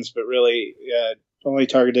Hopkins, but really only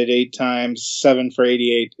targeted 8 times, 7 for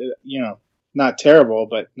 88. Not terrible,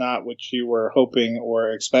 but not what you were hoping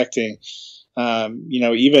or expecting.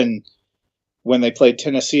 Even when they played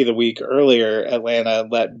Tennessee the week earlier, Atlanta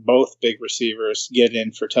let both big receivers get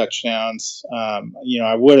in for touchdowns.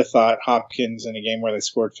 I would have thought Hopkins in a game where they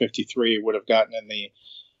scored 53 would have gotten in the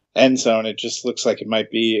end zone. It just looks like it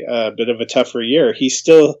might be a bit of a tougher year. He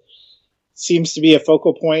still seems to be a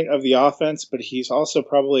focal point of the offense, but he's also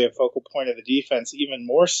probably a focal point of the defense, even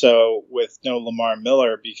more so with no Lamar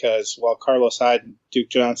Miller, because while Carlos Hyde and Duke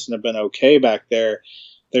Johnson have been okay back there,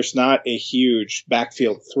 there's not a huge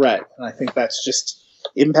backfield threat. And I think that's just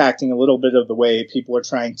impacting a little bit of the way people are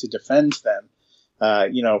trying to defend them.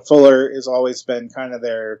 Fuller has always been kind of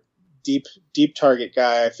their deep target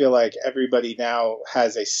guy. I feel like everybody now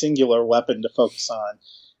has a singular weapon to focus on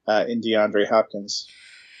in DeAndre Hopkins.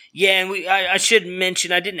 Yeah, and I should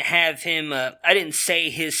mention, I didn't have him, I didn't say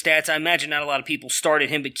his stats. I imagine not a lot of people started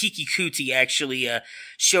him, but Kiki Kuti actually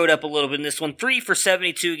showed up a little bit in this one. 3 for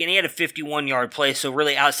 72. Again, he had a 51-yard play, so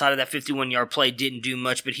really outside of that 51-yard play, didn't do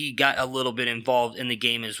much, but he got a little bit involved in the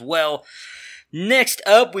game as well. Next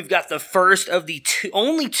up, we've got the first of the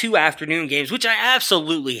only 2 afternoon games, which I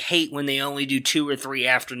absolutely hate when they only do 2 or 3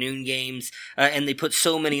 afternoon games, and they put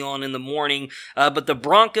so many on in the morning. But the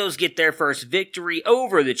Broncos get their first victory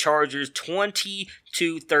over the Chargers,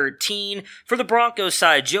 20-13. For the Broncos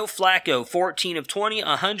side, Joe Flacco, 14 of 20,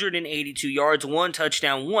 182 yards, 1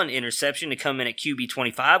 touchdown, 1 interception to come in at QB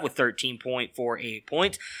 25 with 13.48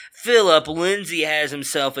 points. Phillip Lindsay has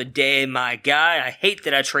himself a day, my guy. I hate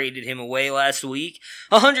that I traded him away last week.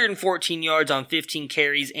 114 yards on 15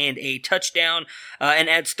 carries and a touchdown, and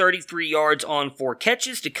adds 33 yards on 4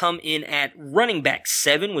 catches to come in at running back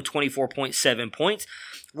 7 with 24.7 points.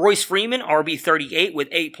 Royce Freeman, RB38 with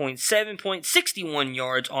 8.7 points, 61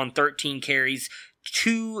 yards on 13 carries,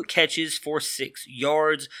 2 catches for 6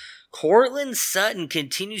 yards. Courtland Sutton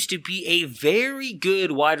continues to be a very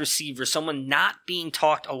good wide receiver, someone not being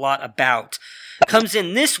talked a lot about. Comes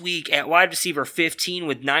in this week at wide receiver 15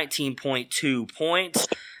 with 19.2 points,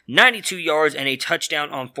 92 yards and a touchdown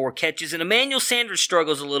on 4 catches. And Emmanuel Sanders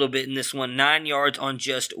struggles a little bit in this one, 9 yards on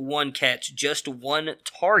just 1 catch, just 1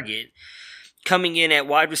 target. Coming in at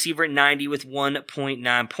wide receiver at 90 with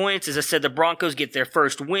 1.9 points. As I said, the Broncos get their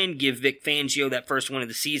first win, give Vic Fangio that first win of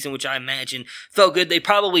the season, which I imagine felt good. They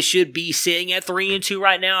probably should be sitting at 3-2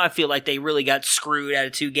 right now. I feel like they really got screwed out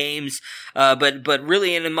of 2 games. But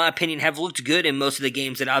really, and in my opinion, have looked good in most of the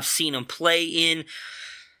games that I've seen them play in.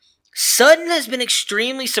 Sutton has been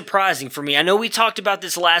extremely surprising for me. I know we talked about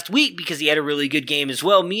this last week because he had a really good game as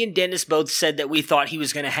well. Me and Dennis both said that we thought he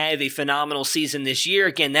was going to have a phenomenal season this year.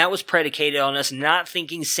 Again, that was predicated on us not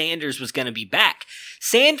thinking Sanders was going to be back.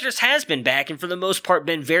 Sanders has been back and for the most part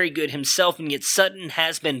been very good himself, and yet Sutton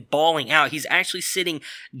has been balling out. He's actually sitting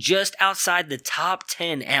just outside the top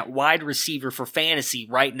 10 at wide receiver for fantasy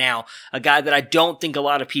right now, a guy that I don't think a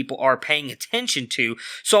lot of people are paying attention to.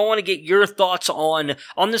 So I want to get your thoughts on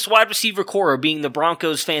this wide receiver core, being the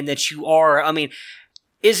Broncos fan that you are. I mean,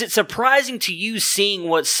 is it surprising to you seeing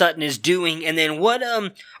what Sutton is doing? And then what,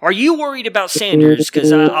 are you worried about Sanders?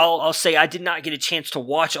 Because I'll say I did not get a chance to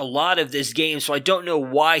watch a lot of this game, so I don't know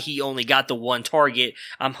why he only got the 1 target.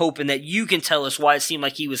 I'm hoping that you can tell us why it seemed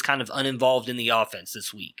like he was kind of uninvolved in the offense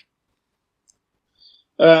this week.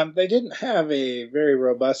 They didn't have a very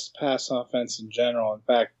robust pass offense in general. In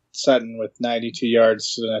fact, Sutton with 92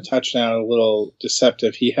 yards and a touchdown, a little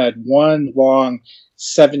deceptive. He had 1 long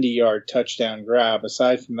 70-yard touchdown grab.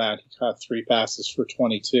 Aside from that, he caught 3 passes for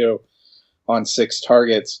 22 on 6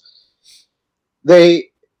 targets. They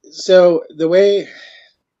So the way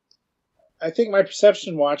I think my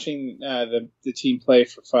perception watching the team play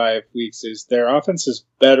for 5 weeks is their offense is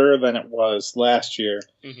better than it was last year,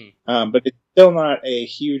 but it's still not a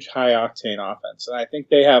huge high octane offense. And I think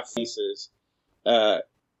they have pieces: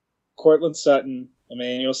 Cortland Sutton,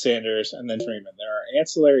 Emmanuel Sanders, and then Freeman. There are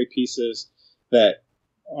ancillary pieces that,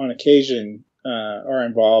 on occasion, are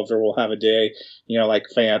involved or will have a day. Like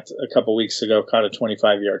Fant a couple weeks ago caught a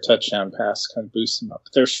 25-yard touchdown pass, kind of boosts them up.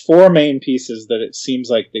 But there's 4 main pieces that it seems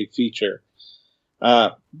like they feature.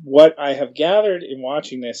 What I have gathered in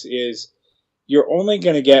watching this is you're only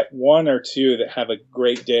going to get 1 or 2 that have a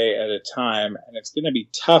great day at a time, and it's going to be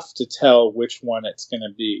tough to tell which one it's going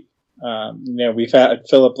to be. We've had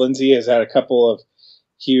Philip Lindsay has had a couple of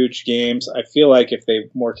huge games. I feel like if they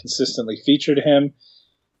more consistently featured him,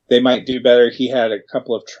 they might do better. He had a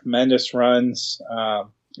couple of tremendous runs,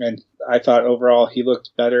 and I thought overall he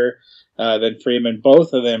looked better than Freeman.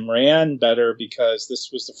 Both of them ran better because this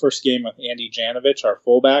was the first game with Andy Janovich, our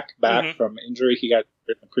fullback, back from injury. He got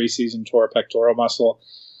in the preseason, tore a pectoral muscle.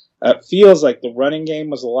 Feels like the running game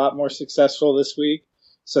was a lot more successful this week,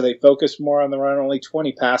 so they focused more on the run. Only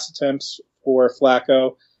 20 pass attempts for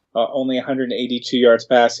Flacco. Only 182 yards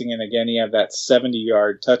passing, and again, he had that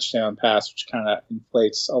 70-yard touchdown pass, which kind of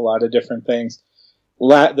inflates a lot of different things.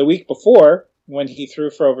 The week before, when he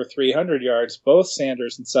threw for over 300 yards, both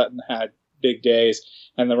Sanders and Sutton had big days,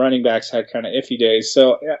 and the running backs had kind of iffy days.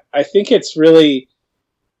 So I think it's really,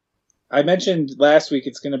 I mentioned last week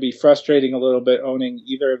it's going to be frustrating a little bit owning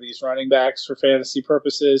either of these running backs for fantasy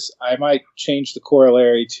purposes. I might change the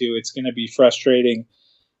corollary to it's going to be frustrating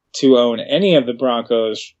to own any of the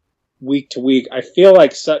Broncos week to week. I feel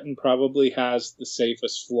like Sutton probably has the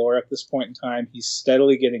safest floor at this point in time. He's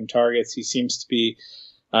steadily getting targets. He seems to be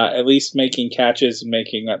at least making catches and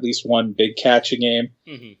making at least one big catch a game.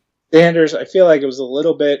 Sanders, I feel like it was a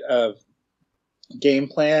little bit of game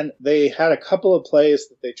plan. They had a couple of plays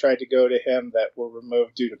that they tried to go to him that were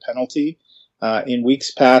removed due to penalty. In weeks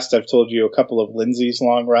past, I've told you a couple of Lindsay's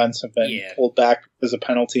long runs have been pulled back as a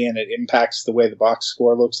penalty, and it impacts the way the box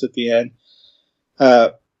score looks at the end.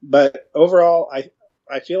 But overall,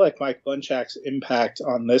 I feel like Mike Munchak's impact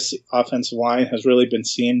on this offensive line has really been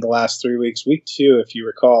seen the last 3 weeks. Week 2, if you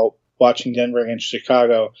recall, watching Denver against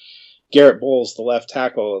Chicago, Garrett Bowles, the left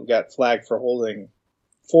tackle, got flagged for holding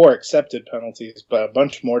 4 accepted penalties, but a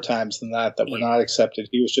bunch more times than that were not accepted.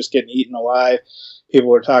 He was just getting eaten alive. People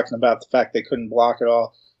were talking about the fact they couldn't block at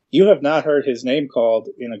all. You have not heard his name called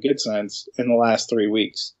in a good sense in the last 3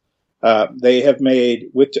 weeks. They have made,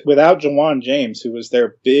 without Jawan James, who was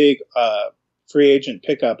their big free agent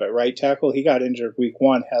pickup at right tackle, he got injured week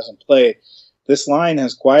 1, hasn't played. This line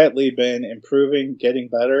has quietly been improving, getting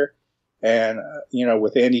better. And,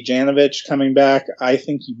 with Andy Janovich coming back, I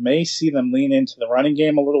think you may see them lean into the running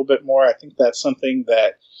game a little bit more. I think that's something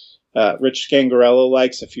that Rich Scangarello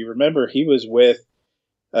likes. If you remember, he was with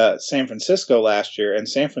San Francisco last year, and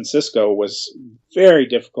San Francisco was very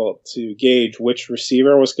difficult to gauge which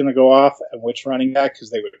receiver was going to go off and which running back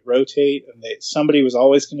because they would rotate, and somebody was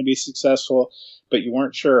always going to be successful, but you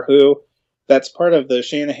weren't sure who. That's part of the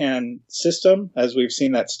Shanahan system, as we've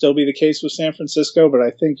seen that still be the case with San Francisco, but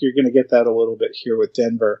I think you're going to get that a little bit here with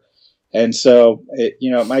Denver. And so, it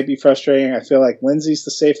might be frustrating. I feel like Lindsey's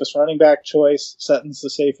the safest running back choice, Sutton's the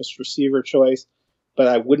safest receiver choice, but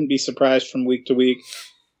I wouldn't be surprised from week to week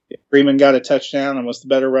if Freeman got a touchdown and was the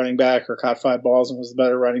better running back, or caught 5 balls and was the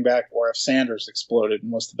better running back, or if Sanders exploded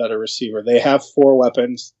and was the better receiver. They have 4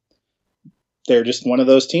 weapons. They're just one of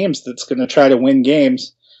those teams that's going to try to win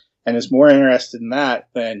games and is more interested in that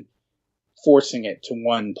than forcing it to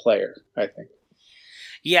one player, I think.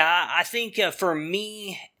 Yeah, I think for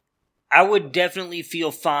me, I would definitely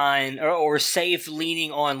feel fine or safe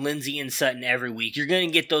leaning on Lindsey and Sutton every week. You're going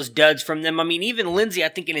to get those duds from them. I mean, even Lindsey, I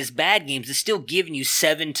think in his bad games, is still giving you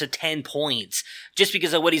 7 to 10 points just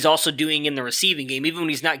because of what he's also doing in the receiving game. Even when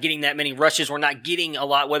he's not getting that many rushes, we're not getting a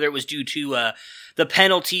lot, whether it was due to the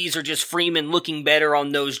penalties or just Freeman looking better on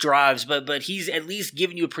those drives, but he's at least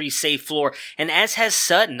giving you a pretty safe floor, and as has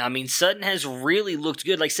Sutton. I mean, Sutton has really looked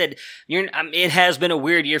good. Like I said, it has been a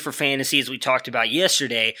weird year for fantasy, as we talked about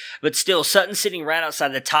yesterday, but still, Sutton sitting right outside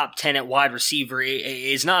the top 10 at wide receiver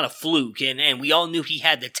is not a fluke, and we all knew he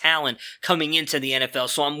had the talent coming into the NFL,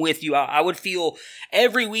 so I'm with you. I would feel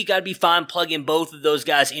every week I'd be fine plugging both of those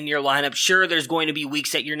guys in your lineup. Sure, there's going to be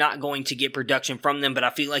weeks that you're not going to get production from them, but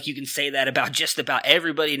I feel like you can say that about just about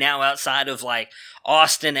everybody now outside of like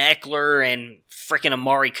Austin Eckler and freaking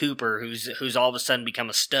Amari Cooper, who's all of a sudden become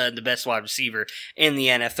a stud, the best wide receiver in the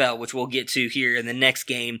NFL, which we'll get to here in the next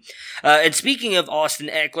game. And speaking of Austin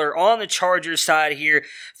Eckler, on the Chargers side here,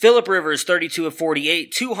 Phillip Rivers, 32 of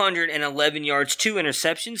 48, 211 yards, 2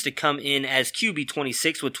 interceptions to come in as QB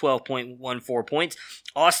 26 with 12.14 points.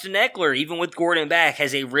 Austin Eckler, even with Gordon back,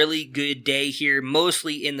 has a really good day here,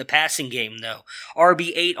 mostly in the passing game, though.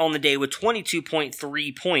 RB8 on the day with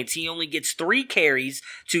 22.3 points. He only gets 3 carries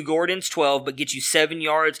to Gordon's 12, but gets you 7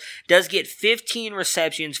 yards. Does get 15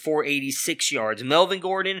 receptions for 86 yards. Melvin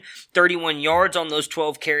Gordon, 31 yards on those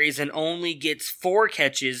 12 carries and only gets 4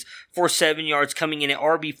 catches for 7 yards, coming in at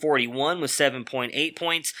RB41 with 7.8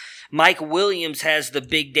 points. Mike Williams has the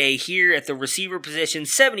big day here at the receiver position,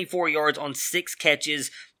 74 yards on 6 catches.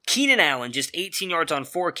 Keenan Allen, just 18 yards on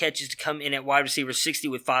 4 catches to come in at wide receiver 60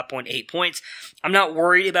 with 5.8 points. I'm not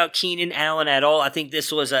worried about Keenan Allen at all. I think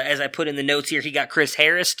this was, as I put in the notes here, he got Chris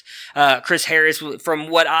Harris. Chris Harris, from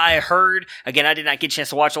what I heard, again, I did not get a chance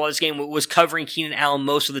to watch a lot of this game, was covering Keenan Allen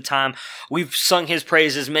most of the time. We've sung his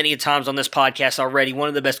praises many times on this podcast already. One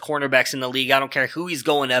of the best cornerbacks in the league. I don't care who he's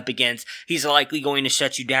going up against. He's likely going to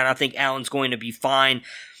shut you down. I think Allen's going to be fine.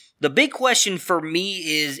 The big question for me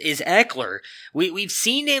is Eckler. We've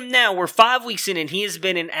seen him now. We're 5 weeks in, and he has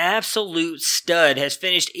been an absolute stud. Has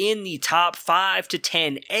finished in the top 5 to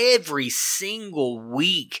 10 every single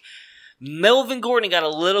week. Melvin Gordon got a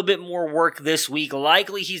little bit more work this week.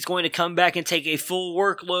 Likely he's going to come back and take a full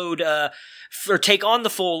workload, or take on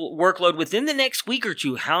the full workload within the next week or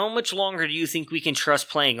two. How much longer do you think we can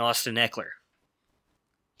trust playing Austin Eckler?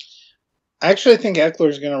 I actually think Eckler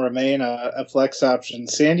is going to remain a flex option.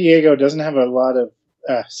 San Diego doesn't have a lot of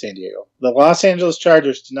the Los Angeles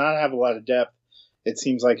Chargers do not have a lot of depth, it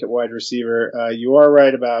seems like, at wide receiver. You are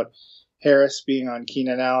right about Harris being on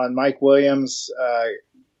Keenan Allen. Mike Williams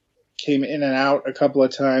came in and out a couple of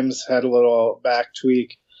times, had a little back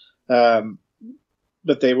tweak,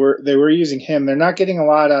 but they were using him. They're not getting a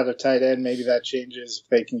lot out of tight end. Maybe that changes if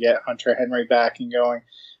they can get Hunter Henry back and going.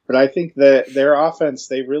 But I think that their offense,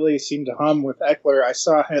 they really seem to hum with Eckler. I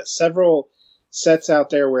saw several sets out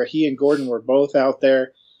there where he and Gordon were both out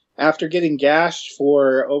there. After getting gashed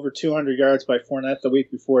for over 200 yards by Fournette the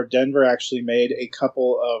week before, Denver actually made a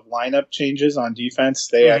couple of lineup changes on defense.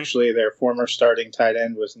 They their former starting tight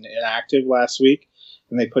end was inactive last week,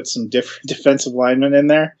 and they put some different defensive linemen in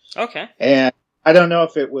there. Okay. And I don't know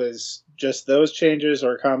if it was just those changes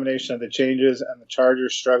or a combination of the changes and the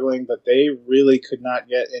Chargers struggling, but they really could not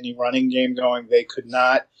get any running game going. They could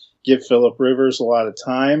not give Phillip Rivers a lot of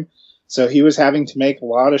time. So he was having to make a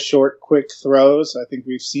lot of short, quick throws. I think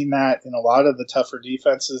we've seen that in a lot of the tougher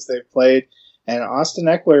defenses they've played. And Austin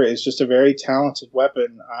Eckler is just a very talented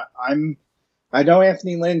weapon. I know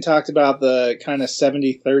Anthony Lynn talked about the kind of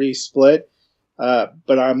 70-30 split,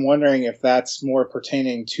 but I'm wondering if that's more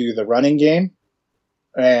pertaining to the running game.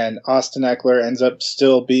 And Austin Eckler ends up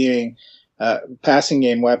still being a passing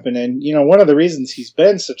game weapon. And, you know, one of the reasons he's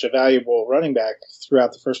been such a valuable running back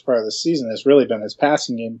throughout the first part of the season has really been his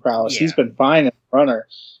passing game prowess. Yeah. He's been fine as a runner,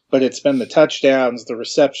 but it's been the touchdowns, the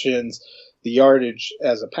receptions, the yardage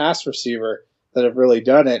as a pass receiver that have really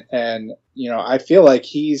done it. And, you know, I feel like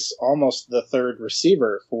he's almost the third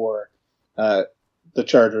receiver for the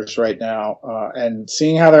Chargers right now. And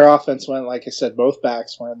seeing how their offense went, like I said, both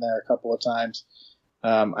backs were in there a couple of times.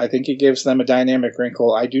 I think it gives them a dynamic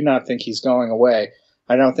wrinkle. I do not think he's going away.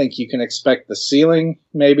 I don't think you can expect the ceiling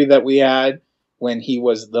maybe that we had when he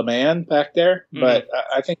was the man back there, but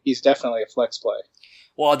I think he's definitely a flex play.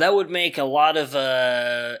 Well, that would make a lot of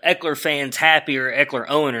Eckler fans happier, Eckler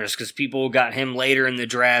owners, because people got him later in the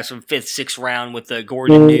draft, from 5th, 6th round with the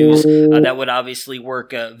Gordon news. That would obviously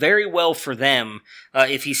work very well for them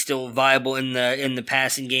if he's still viable in the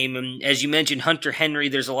passing game. And as you mentioned, Hunter Henry,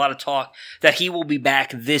 there's a lot of talk that he will be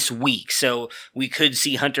back this week. So we could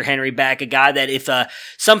see Hunter Henry back, a guy that if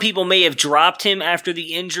some people may have dropped him after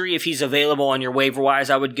the injury, if he's available on your waiver wires,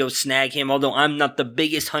 I would go snag him, although I'm not the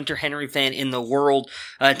biggest Hunter Henry fan in the world.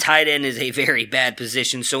 Tight end is a very bad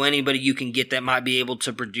position, so anybody you can get that might be able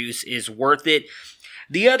to produce is worth it.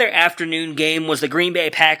 The other afternoon game was the Green Bay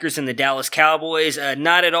Packers and the Dallas Cowboys.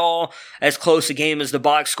 Not at all as close a game as the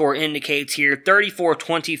box score indicates here.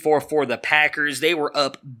 34-24 for the Packers. They were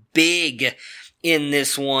up big in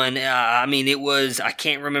this one. I mean, it was, I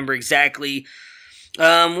can't remember exactly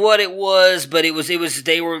what it was, but it was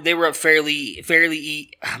they were up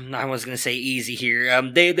fairly I was going to say easy here.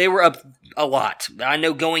 They were up a lot. I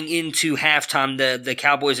know going into halftime, the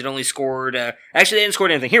Cowboys had only scored, actually they didn't score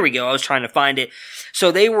anything. Here we go. I was trying to find it.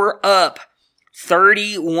 So they were up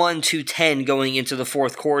 31-10 going into the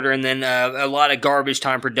fourth quarter, and then a lot of garbage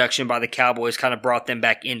time production by the Cowboys kind of brought them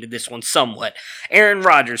back into this one somewhat. Aaron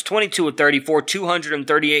Rodgers, 22 of 34,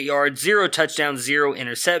 238 yards, 0 touchdowns, 0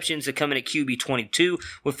 interceptions, to come in at QB 22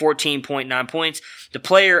 with 14.9 points. The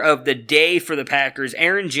player of the day for the Packers,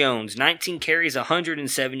 Aaron Jones, 19 carries,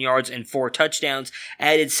 107 yards, and 4 touchdowns,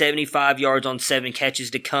 added 75 yards on 7 catches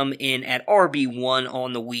to come in at RB1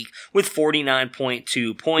 on the week with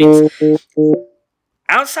 49.2 points.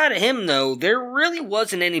 Outside of him, though, there really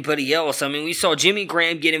wasn't anybody else. I mean, we saw Jimmy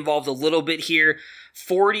Graham get involved a little bit here.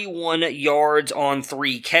 41 yards on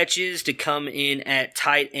 3 catches to come in at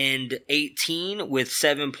tight end 18 with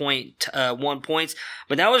 7.1 points.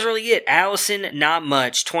 But that was really it. Allison, not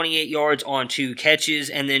much. 28 yards on 2 catches.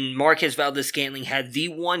 And then Marquez Valdez-Scantling had the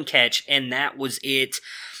 1 catch, and that was it.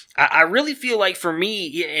 I really feel like for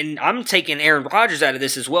me, and I'm taking Aaron Rodgers out of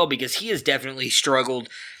this as well because he has definitely struggled.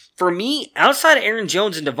 For me, outside of Aaron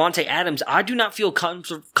Jones and Devontae Adams, I do not feel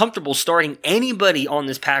comfortable starting anybody on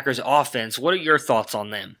this Packers offense. What are your thoughts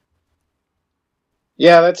on them?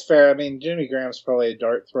 Yeah, that's fair. I mean, Jimmy Graham's probably a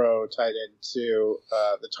dart throw tight end too.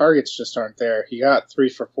 The targets just aren't there. He got 3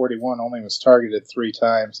 for 41, only was targeted 3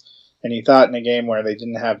 times. And he thought in a game where they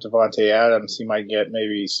didn't have Devontae Adams, he might get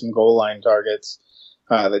maybe some goal line targets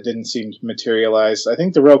that didn't seem to materialize. I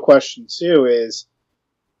think the real question too is,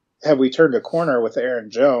 have we turned a corner with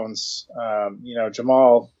Aaron Jones?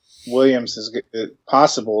 Jamal Williams is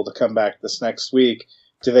possible to come back this next week.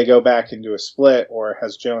 Do they go back and do a split, or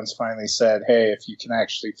has Jones finally said, hey, if you can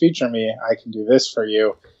actually feature me, I can do this for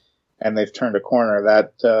you, and they've turned a corner?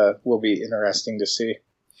 That will be interesting to see.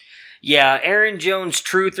 Yeah, Aaron Jones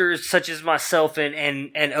truthers such as myself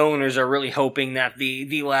and owners are really hoping that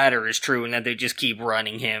the latter is true and that they just keep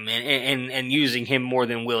running him and using him more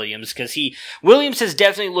than Williams, because Williams has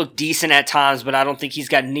definitely looked decent at times, but I don't think he's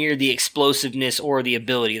got near the explosiveness or the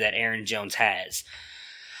ability that Aaron Jones has.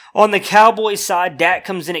 On the Cowboys side, Dak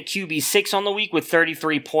comes in at QB6 on the week with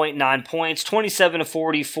 33.9 points, 27 of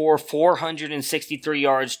 44, 463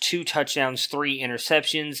 yards, 2 touchdowns, 3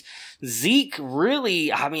 interceptions. Zeke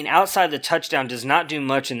really, outside the touchdown, does not do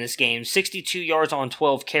much in this game. 62 yards on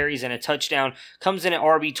 12 carries and a touchdown. Comes in at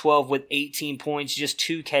RB12 with 18 points, just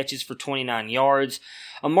 2 catches for 29 yards.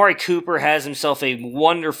 Amari Cooper has himself a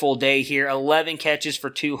wonderful day here. 11 catches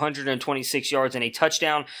for 226 yards and a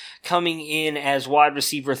touchdown, coming in as wide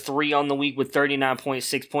receiver 3 on the week with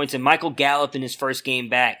 39.6 points. And Michael Gallup in his first game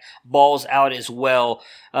back balls out as well.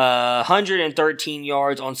 113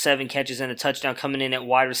 yards on 7 catches and a touchdown, coming in at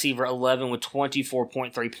wide receiver 11 with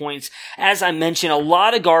 24.3 points. As I mentioned, a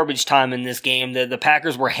lot of garbage time in this game. The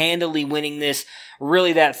Packers were handily winning this.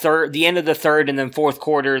 Really, the end of the third and then fourth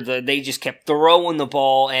quarter, they just kept throwing the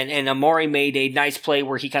ball, and Amari made a nice play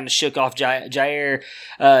where he kind of shook off Jair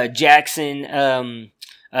Jackson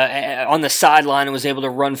on the sideline and was able to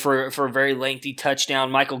run for a very lengthy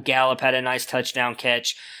touchdown. Michael Gallup had a nice touchdown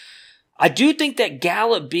catch. I do think that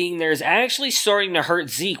Gallup being there is actually starting to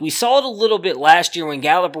hurt Zeke. We saw it a little bit last year when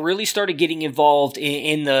Gallup really started getting involved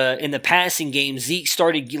in the passing game. Zeke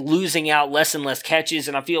started losing out less and less catches,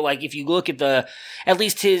 and I feel like if you look at at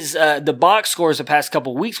least his the box scores the past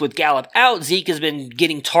couple of weeks with Gallup out, Zeke has been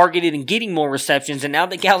getting targeted and getting more receptions, and now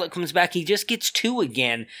that Gallup comes back, he just gets 2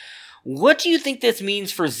 again. What do you think this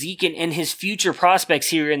means for Zeke and his future prospects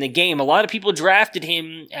here in the game? A lot of people drafted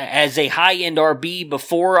him as a high-end RB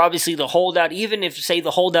before, obviously, the holdout. Even if, say, the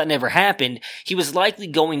holdout never happened, he was likely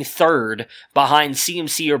going 3rd behind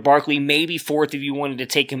CMC or Barkley, maybe 4th if you wanted to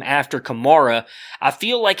take him after Kamara. I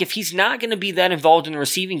feel like if he's not going to be that involved in the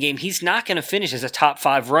receiving game, he's not going to finish as a top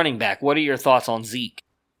 5 running back. What are your thoughts on Zeke?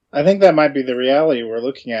 I think that might be the reality we're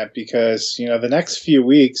looking at because, the next few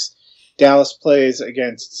weeks, Dallas plays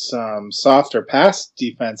against some softer pass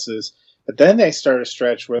defenses, but then they start a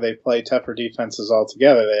stretch where they play tougher defenses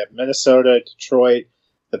altogether. They have Minnesota, Detroit,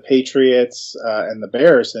 the Patriots, and the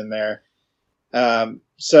Bears in there.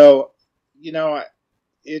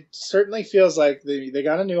 It certainly feels like they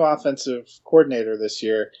got a new offensive coordinator this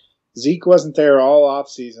year. Zeke wasn't there all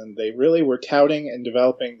offseason. They really were touting and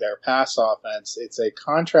developing their pass offense. It's a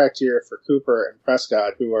contract year for Cooper and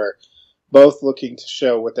Prescott, who are both looking to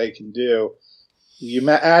show what they can do. You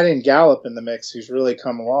add in Gallup in the mix, who's really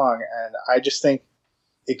come along, and I just think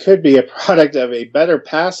it could be a product of a better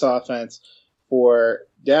pass offense for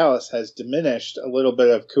Dallas has diminished a little bit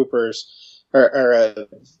of Cooper's or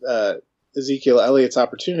Ezekiel Elliott's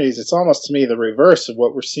opportunities. It's almost to me the reverse of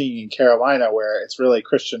what we're seeing in Carolina, where it's really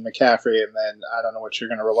Christian McCaffrey, and then I don't know what you're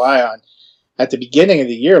going to rely on. At the beginning of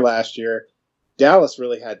the year last year, Dallas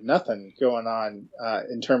really had nothing going on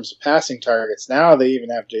in terms of passing targets. Now they even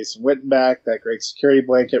have Jason Witten back, that great security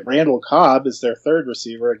blanket. Randall Cobb is their third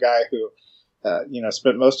receiver, a guy who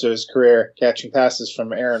spent most of his career catching passes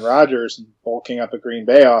from Aaron Rodgers and bulking up a Green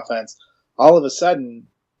Bay offense. All of a sudden,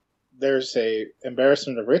 there's a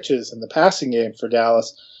embarrassment of riches in the passing game for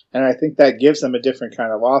Dallas, and I think that gives them a different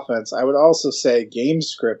kind of offense. I would also say game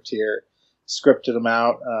script here scripted them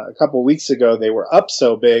out. A couple of weeks ago, they were up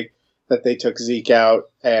so big that they took Zeke out,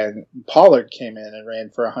 and Pollard came in and ran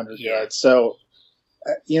for 100 yards. So,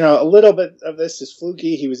 a little bit of this is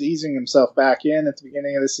fluky. He was easing himself back in at the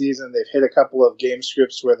beginning of the season. They've hit a couple of game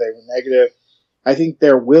scripts where they were negative. I think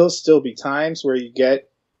there will still be times where you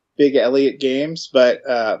get big Elliott games, but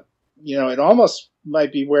it almost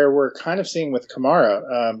might be where we're kind of seeing with Kamara.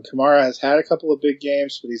 Kamara has had a couple of big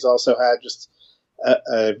games, but he's also had just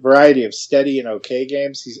a variety of steady and okay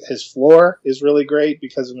games. His floor is really great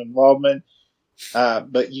because of involvement,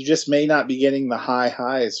 but you just may not be getting the high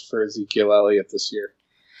highs for Ezekiel Elliott this year.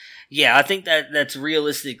 Yeah, I think that's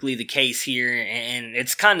realistically the case here, and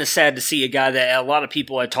it's kind of sad to see a guy that a lot of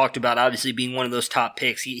people had talked about obviously being one of those top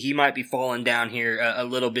picks. He might be falling down here a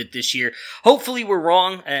little bit this year. Hopefully we're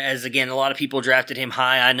wrong, as again, a lot of people drafted him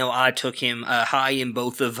high. I know I took him high in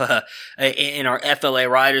both of, in our FLA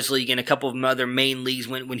Riders League and a couple of other main leagues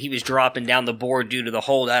when he was dropping down the board due to the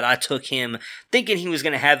holdout. I took him thinking he was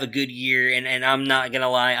going to have a good year, and I'm not going to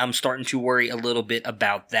lie, I'm starting to worry a little bit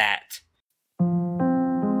about that.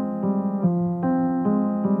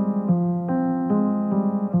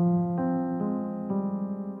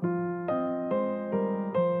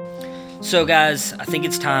 So guys, I think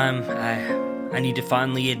it's time. I need to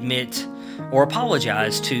finally admit or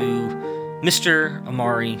apologize to Mr.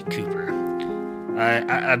 Amari Cooper.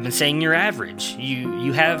 I've been saying you're average.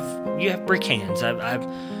 You have brick hands. I've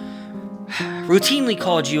routinely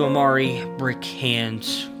called you Amari Brick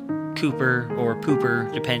Hands Cooper or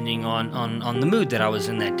Pooper, depending on the mood that I was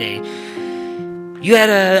in that day. You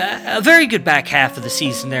had a very good back half of the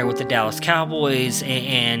season there with the Dallas Cowboys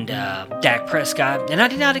and Dak Prescott, and I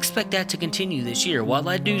did not expect that to continue this year. While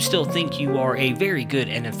I do still think you are a very good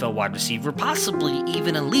NFL wide receiver, possibly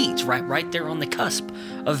even elite, right there on the cusp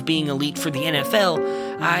of being elite for the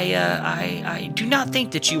NFL, I do not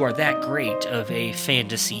think that you are that great of a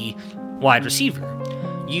fantasy wide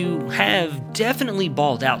receiver. You have definitely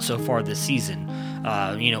balled out so far this season.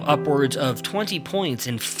 Upwards of 20 points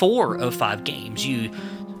in 4 of 5 games. You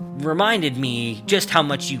reminded me just how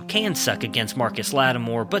much you can suck against Marcus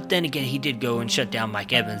Lattimore, but then again, he did go and shut down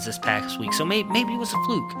Mike Evans this past week, so maybe it was a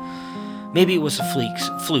fluke. Maybe it was a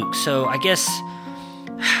fluke. So I guess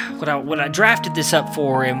what I drafted this up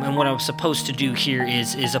for and what I was supposed to do here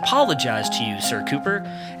is apologize to you, Sir Cooper,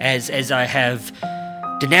 as I have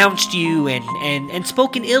denounced you and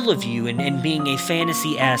spoken ill of you and being a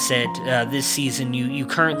fantasy asset this season. You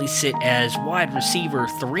currently sit as wide receiver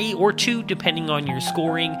 3 or 2, depending on your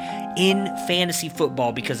scoring, in fantasy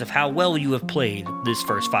football because of how well you have played this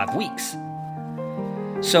first 5 weeks.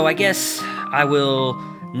 So I guess I will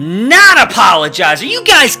not apologize. Are you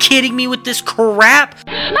guys kidding me with this crap?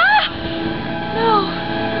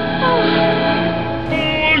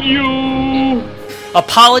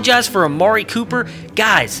 Apologize for Amari Cooper?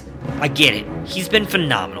 Guys, I get it. He's been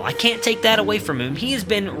phenomenal. I can't take that away from him. He has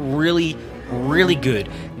been really, really good.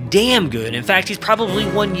 Damn good. In fact, he's probably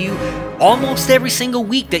won you almost every single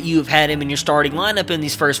week that you have had him in your starting lineup in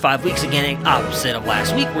these first 5 weeks. Again, opposite of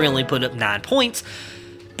last week, where he only put up 9 points.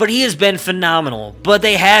 But he has been phenomenal. But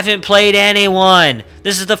they haven't played anyone.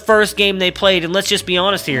 This is the first game they played, and let's just be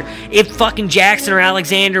honest here. If fucking Jackson or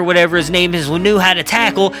Alexander, whatever his name is, knew how to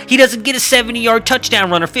tackle, he doesn't get a 70-yard touchdown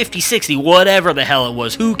run or 50, 60, whatever the hell it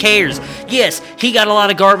was. Who cares? Yes, he got a lot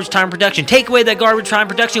of garbage time production. Take away that garbage time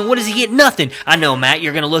production, what does he get? Nothing. I know, Matt,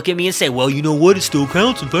 you're going to look at me and say, well, you know what? It still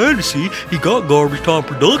counts in fantasy. He got garbage time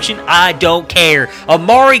production. I don't care.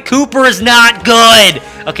 Amari Cooper is not good.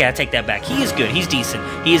 Okay, I take that back. He is good. He's decent.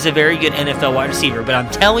 He is a very good NFL wide receiver, but I'm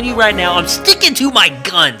telling you right now, I'm sticking to my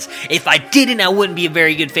guns. If I didn't, I wouldn't be a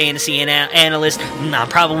very good fantasy analyst. I'm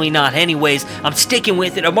probably not anyways. I'm sticking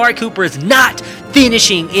with it. Amari Cooper is not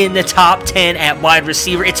finishing in the top 10 at wide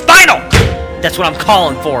receiver. It's final! That's what I'm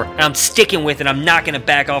calling for, and I'm sticking with it. I'm not going to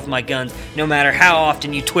back off my guns, no matter how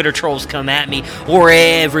often you Twitter trolls come at me, or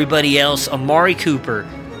everybody else. Amari Cooper,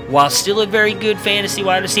 while still a very good fantasy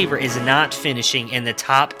wide receiver, is not finishing in the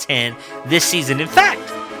top 10 this season. In fact,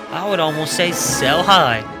 I would almost say sell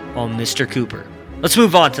high on Mr. Cooper. Let's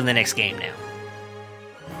move on to the next game now.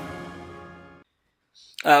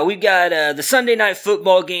 We've got the Sunday night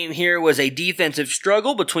football game here was a defensive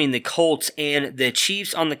struggle between the Colts and the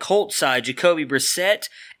Chiefs. On the Colts side, Jacoby Brissett,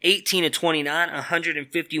 18 of 29,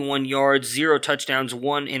 151 yards, 0 touchdowns,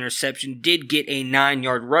 1 interception. Did get a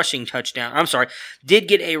 9-yard rushing touchdown. Did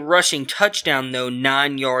get a rushing touchdown, though,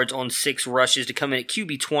 9 yards on 6 rushes to come in at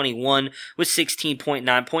QB 21 with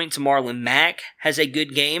 16.9 points. Marlon Mack has a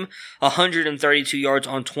good game, 132 yards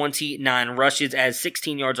on 29 rushes, as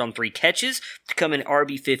 16 yards on 3 catches to come in at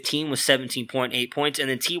RB 15 with 17.8 points. And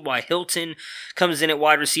then T.Y. Hilton comes in at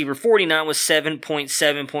wide receiver 49 with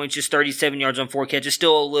 7.7 points, just 37 yards on 4 catches.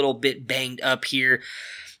 Still a little bit banged up here.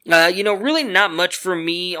 Really not much for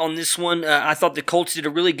me on this one. I thought the Colts did a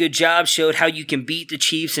really good job, showed how you can beat the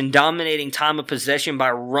Chiefs in dominating time of possession by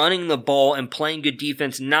running the ball and playing good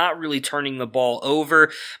defense, not really turning the ball over.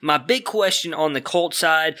 My big question on the Colts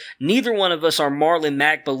side, neither one of us are Marlon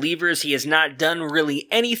Mack believers. He has not done really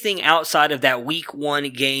anything outside of that week 1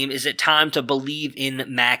 game. Is it time to believe in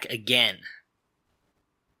Mack again?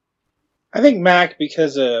 I think Mack,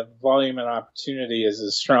 because of volume and opportunity, is a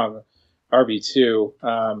strong RB2.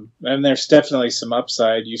 And there's definitely some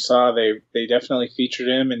upside. You saw they definitely featured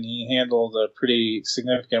him, and he handled a pretty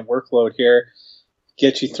significant workload here.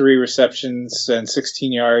 Get you 3 receptions and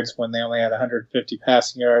 16 yards when they only had 150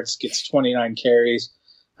 passing yards. Gets 29 carries,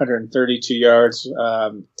 132 yards.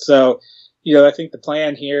 I think the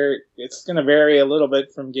plan here, it's going to vary a little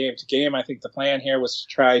bit from game to game. I think the plan here was to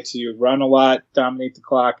try to run a lot, dominate the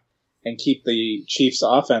clock, and keep the Chiefs'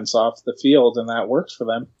 offense off the field, and that worked for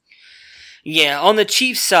them. Yeah, on the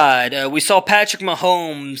Chiefs side, we saw Patrick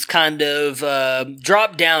Mahomes kind of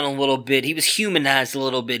drop down a little bit. He was humanized a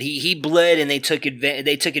little bit. He bled, and they took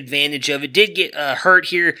advantage of it. Did get hurt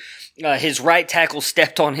here. His right tackle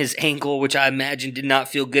stepped on his ankle, which I imagine did not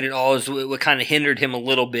feel good at all. It kind of hindered him a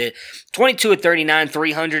little bit. 22 of 39,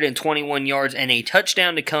 321 yards, and a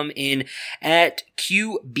touchdown to come in at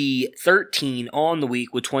QB 13 on the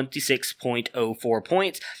week with 26.04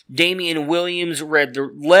 points. Damian Williams led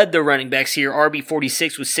the running backs here. RB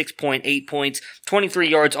 46 with 6.8 points, 23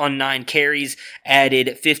 yards on 9 carries,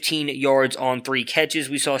 added 15 yards on 3 catches.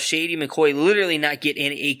 We saw Shady McCoy literally not get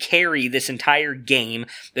in a carry this entire game,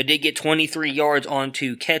 but did get 23 yards on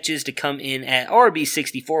 2 catches to come in at RB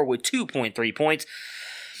 64 with 2.3 points.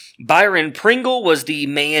 Byron Pringle was the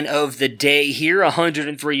man of the day here,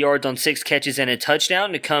 103 yards on 6 catches and a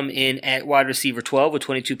touchdown to come in at wide receiver 12 with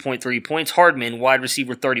 22.3 points. Hardman, wide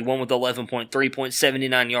receiver 31 with 11.3 points,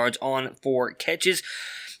 79 yards on 4 catches.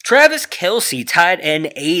 Travis Kelce tied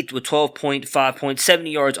in 8th with 12.5 points,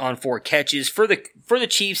 70 yards on 4 catches. For the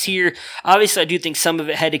Chiefs here, obviously I do think some of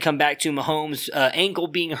it had to come back to Mahomes' ankle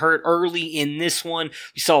being hurt early in this one.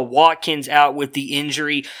 We saw Watkins out with the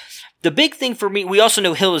injury. The big thing for me, we also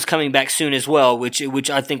know Hill is coming back soon as well, which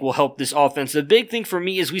I think will help this offense. The big thing for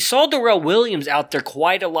me is we saw Darrell Williams out there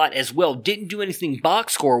quite a lot as well. Didn't do anything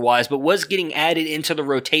box score-wise, but was getting added into the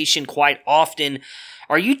rotation quite often.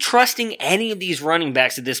 Are you trusting any of these running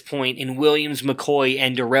backs at this point in Williams, McCoy,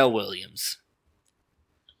 and Darrell Williams?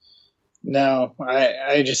 No,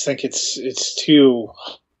 I just think it's too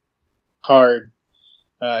hard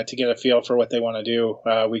to get a feel for what they want to do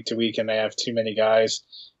week to week, and they have too many guys.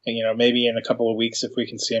 And, maybe in a couple of weeks, if we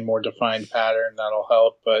can see a more defined pattern, that'll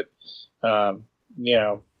help. But,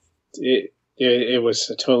 it was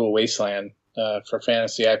a total wasteland for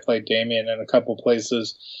fantasy. I played Damian in a couple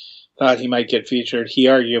places, thought he might get featured. He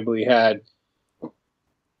arguably had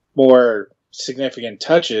more significant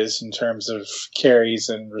touches in terms of carries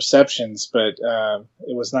and receptions, but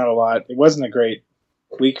it was not a lot. It wasn't a great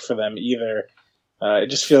week for them either.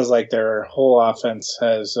 It just feels like their whole offense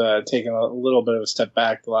has taken a little bit of a step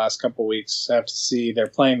back the last couple of weeks. I have to see. They're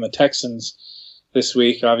playing the Texans this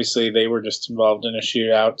week. Obviously, they were just involved in a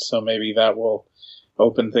shootout, so maybe that will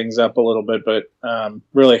open things up a little bit. But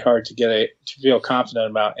really hard to feel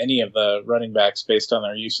confident about any of the running backs based on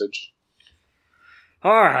their usage.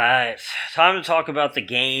 All right, time to talk about the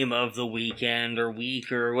game of the weekend or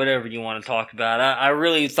week or whatever you want to talk about. I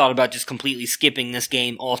really thought about just completely skipping this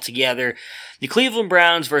game altogether. The Cleveland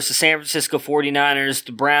Browns versus San Francisco 49ers.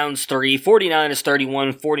 The Browns 3, 49ers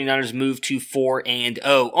 31. 49ers move to 4-0.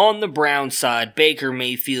 On the Browns side, Baker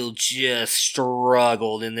Mayfield just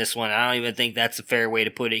struggled in this one. I don't even think that's a fair way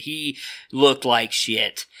to put it. He looked like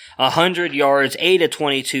shit. 100 yards, 8 of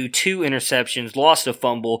 22, 2 interceptions, lost a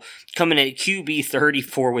fumble, coming in at QB 30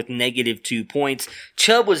 34 with -2 points.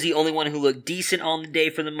 Chubb was the only one who looked decent on the day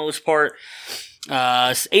for the most part.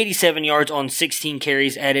 87 yards on 16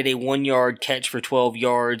 carries, added a 1-yard catch for 12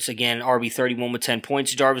 yards. Again, RB31 with 10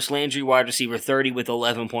 points. Jarvis Landry, wide receiver 30 with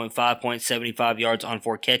 11.5 points, 75 yards on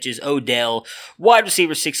 4 catches. Odell, wide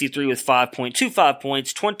receiver 63 with 5.25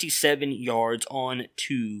 points, 27 yards on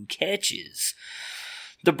 2 catches.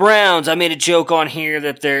 The Browns, I made a joke on here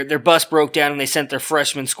that their bus broke down and they sent their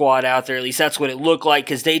freshman squad out there. At least that's what it looked like,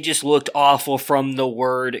 because they just looked awful from the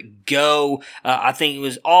word go. I think it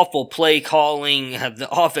was awful play calling. The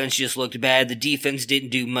offense just looked bad. The defense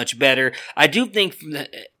didn't do much better. I do think,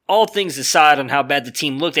 all things aside on how bad the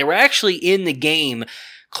team looked, they were actually in the game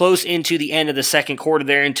close into the end of the second quarter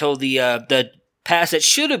there until the pass that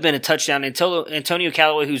should have been a touchdown until Antonio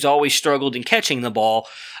Callaway, who's always struggled in catching the ball,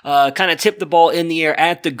 kind of tipped the ball in the air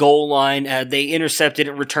at the goal line. They intercepted it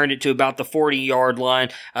and returned it to about the 40-yard line.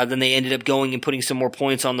 Then they ended up going and putting some more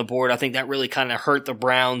points on the board. I think that really kind of hurt the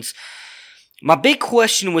Browns. My big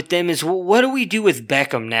question with them is, what do we do with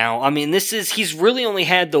Beckham now? I mean, he's really only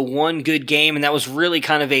had the one good game, and that was really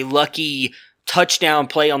kind of a lucky touchdown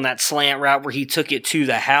play on that slant route where he took it to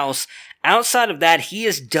the house. Outside of that, he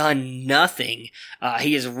has done nothing.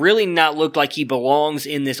 He has really not looked like he belongs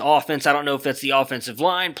in this offense. I don't know if that's the offensive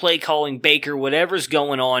line, play calling, Baker, whatever's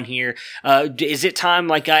going on here. Is it time,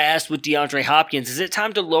 like I asked with DeAndre Hopkins, is it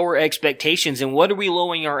time to lower expectations? And what are we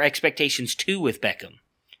lowering our expectations to with Beckham?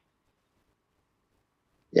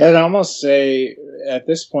 Yeah, I'd almost say at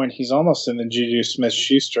this point he's almost in the Juju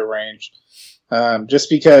Smith-Schuster range.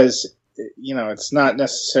 Just because, it's not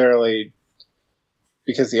necessarily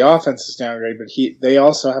because the offense is downgraded, but they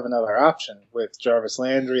also have another option with Jarvis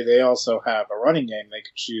Landry. They also have a running game they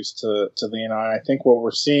could choose to lean on. I think what we're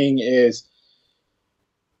seeing is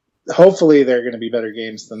hopefully they're going to be better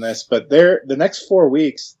games than this, but the next 4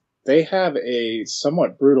 weeks, they have a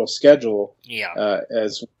somewhat brutal schedule. Yeah.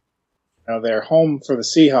 As they're home for the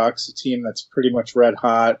Seahawks, a team that's pretty much red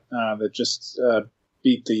hot, that just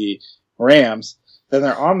beat the Rams. Then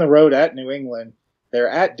they're on the road at New England. They're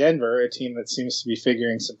at Denver, a team that seems to be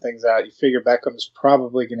figuring some things out. You figure Beckham's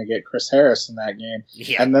probably going to get Chris Harris in that game.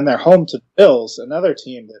 Yeah. And then they're home to the Bills, another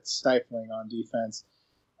team that's stifling on defense.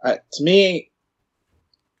 To me,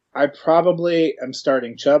 I probably am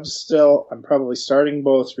starting Chubb still. I'm probably starting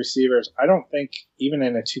both receivers. I don't think, even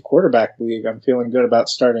in a 2-quarterback league, I'm feeling good about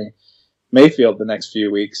starting Mayfield the next few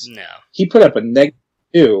weeks. No. He put up a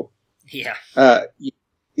 -2. Yeah.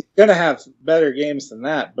 He's going to have better games than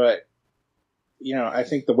that, but I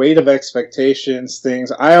think the weight of expectations,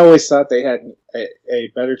 things, I always thought they had a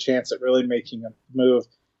better chance at really making a move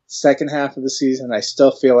second half of the season. I still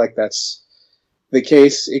feel like that's the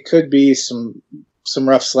case. It could be some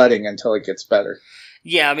rough sledding until it gets better.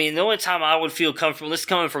 Yeah, I mean, the only time I would feel comfortable, this is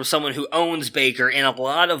coming from someone who owns Baker in a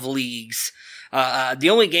lot of leagues, the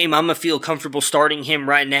only game I'm going to feel comfortable starting him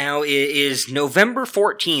right now is November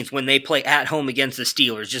 14th when they play at home against the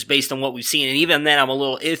Steelers, just based on what we've seen. And even then, I'm a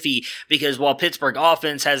little iffy because while Pittsburgh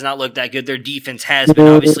offense has not looked that good, their defense has been.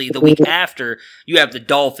 Obviously, the week after, you have the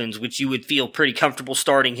Dolphins, which you would feel pretty comfortable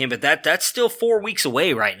starting him, but that's still 4 weeks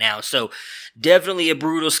away right now. So definitely a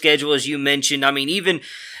brutal schedule, as you mentioned. I mean, even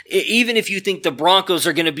if you think the Broncos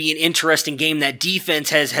are going to be an interesting game, that defense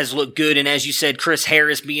has looked good. And as you said, Chris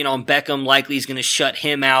Harris being on Beckham likely is going to shut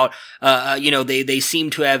him out. They seem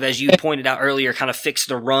to have, as you pointed out earlier, kind of fixed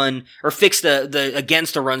the run or fixed the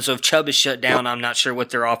against the run. So if Chubb is shut down, I'm not sure what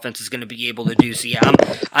their offense is going to be able to do. So yeah,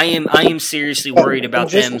 I am seriously worried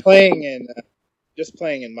about them. Just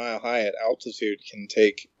playing in Mile High at altitude can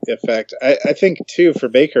take effect. I think too for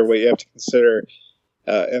Baker, what you have to consider,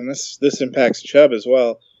 and this impacts Chubb as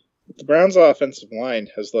well. The Browns' offensive line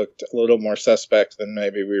has looked a little more suspect than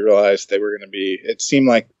maybe we realized they were going to be. It seemed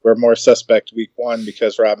like we're more suspect week 1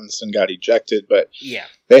 because Robinson got ejected, but yeah,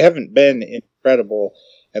 they haven't been incredible,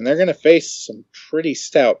 and they're going to face some pretty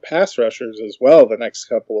stout pass rushers as well the next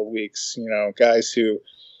couple of weeks. Guys who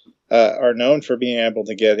are known for being able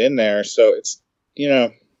to get in there. So it's,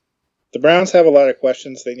 the Browns have a lot of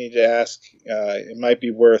questions they need to ask. It might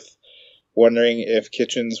be worth wondering if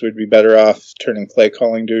Kitchens would be better off turning play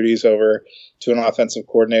calling duties over to an offensive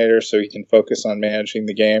coordinator so he can focus on managing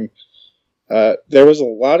the game. There was a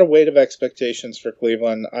lot of weight of expectations for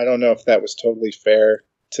Cleveland. I don't know if that was totally fair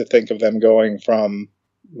to think of them going from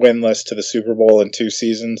winless to the Super Bowl in 2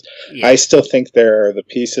 seasons. Yeah. I still think there are the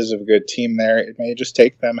pieces of a good team there. It may just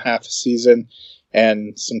take them half a season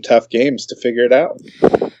and some tough games to figure it out.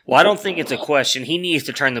 Well, I don't think it's a question. He needs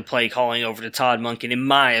to turn the play calling over to Todd Monken, in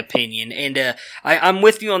my opinion. And I'm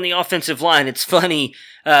with you on the offensive line. It's funny.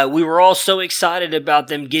 We were all so excited about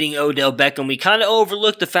them getting Odell Beckham. We kind of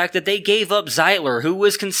overlooked the fact that they gave up Zeitler, who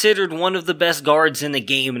was considered one of the best guards in the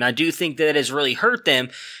game. And I do think that has really hurt them,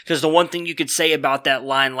 because the one thing you could say about that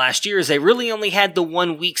line last year is they really only had the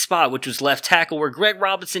one weak spot, which was left tackle, where Greg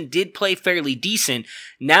Robinson did play fairly decent.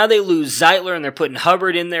 Now they lose Zeitler, and they're putting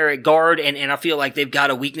Hubbard in there at guard, and I feel like they've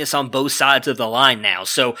got a weakness on both sides of the line now.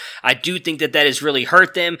 So I do think that has really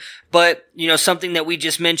hurt them. But, something that we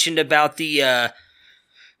just mentioned about the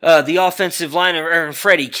offensive line of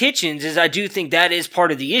Freddie Kitchens is I do think that is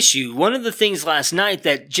part of the issue. One of the things last night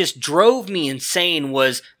that just drove me insane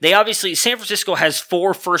was San Francisco has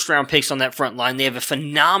 4 first-round picks on that front line. They have a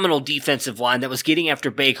phenomenal defensive line that was getting after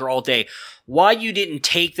Baker all day. Why you didn't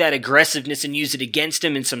take that aggressiveness and use it against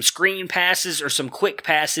him in some screen passes or some quick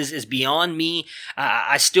passes is beyond me.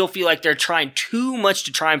 I still feel like they're trying too much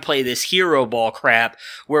to try and play this hero ball crap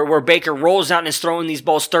where Baker rolls out and is throwing these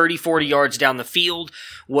balls 30, 40 yards down the field.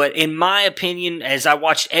 What, in my opinion, as I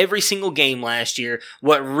watched every single game last year,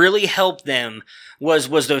 what really helped them was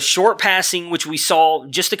those short passing, which we saw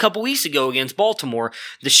just a couple weeks ago against Baltimore.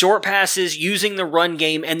 The short passes, using the run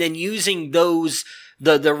game, and then using those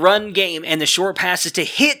the run game and the short passes to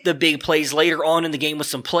hit the big plays later on in the game with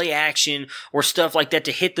some play action or stuff like that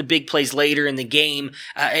to hit the big plays later in the game.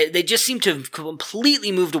 They just seem to have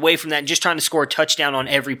completely moved away from that and just trying to score a touchdown on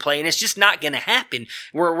every play, and it's just not going to happen.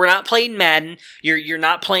 We're not playing Madden. You're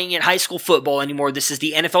not playing in high school football anymore. This is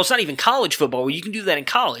the NFL. It's not even college football where you can do that in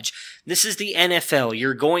college. This is the NFL.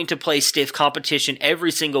 You're going to play stiff competition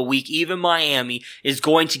every single week. Even Miami is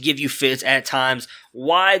going to give you fits at times.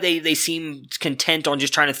 Why they seem content on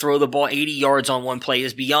just trying to throw the ball 80 yards on one play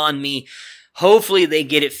is beyond me. Hopefully they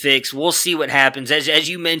get it fixed. We'll see what happens. As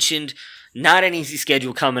you mentioned, not an easy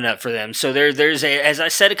schedule coming up for them. So there's as I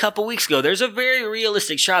said a couple weeks ago, there's a very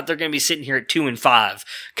realistic shot they're going to be sitting here at 2-5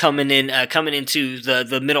 coming into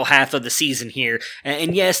the middle half of the season here.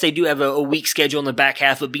 And yes, they do have a weak schedule in the back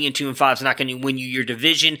half, but being 2-5 is not going to win you your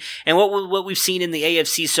division. And what we've seen in the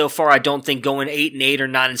AFC so far, I don't think going 8-8 or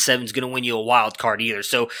 9-7 is going to win you a wild card either.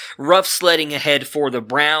 So rough sledding ahead for the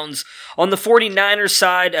Browns. On the 49ers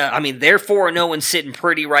side, they're 4-0 and sitting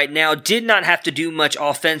pretty right now. Did not have to do much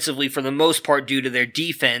offensively for the most part due to their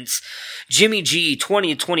defense. Jimmy G,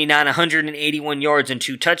 20-29, 181 yards and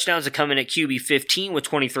 2 touchdowns, to come in at QB 15 with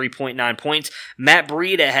 23.9 points. Matt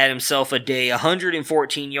Breida had himself a day,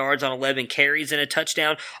 114 yards on 11 carries and a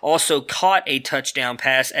touchdown. Also caught a touchdown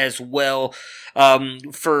pass as well.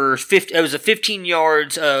 It was a 15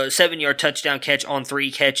 yards, 7-yard touchdown catch on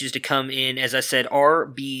 3 catches to come in, as I said,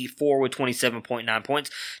 RB4 with 27.9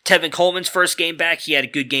 points. Tevin Coleman's first game back, he had a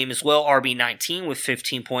good game as well, RB19 with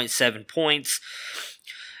 15.7 points.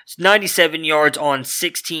 97 yards on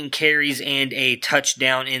 16 carries and a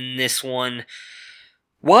touchdown in this one.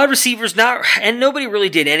 Wide receivers, nobody really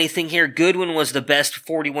did anything here. Goodwin was the best,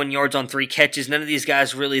 41 yards on 3 catches. None of these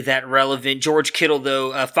guys really that relevant. George Kittle,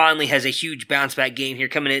 though, finally has a huge bounce-back game here,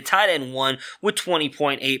 coming in at tight end 1 with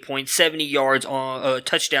 20.8 points, 70 yards on a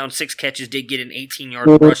touchdown, 6 catches, did get an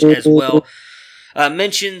 18-yard rush as well.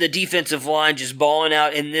 Mentioned the defensive line just balling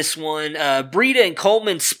out in this one. Breida and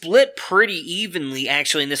Coleman split pretty evenly,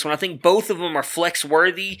 actually, in this one. I think both of them are flex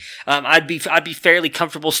worthy. I'd be fairly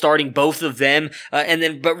comfortable starting both of them.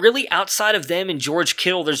 But really outside of them and George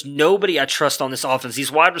Kittle, there's nobody I trust on this offense.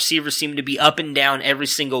 These wide receivers seem to be up and down every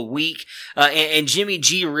single week. And Jimmy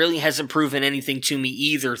G really hasn't proven anything to me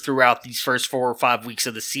either throughout these first 4 or 5 weeks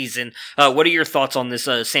of the season. What are your thoughts on this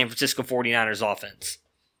San Francisco 49ers offense?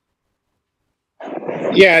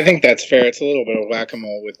 Yeah, I think that's fair. It's a little bit of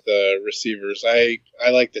whack-a-mole with the receivers. I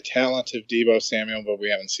like the talent of Deebo Samuel, but we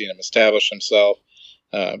haven't seen him establish himself.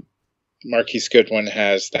 Marquise Goodwin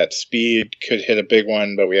has that speed, could hit a big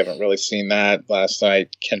one, but we haven't really seen that. Last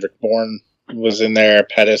night, Kendrick Bourne was in there,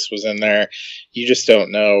 Pettis was in there. You just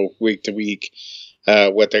don't know week to week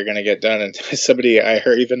what they're going to get done. And somebody I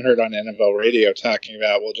even heard on NFL radio talking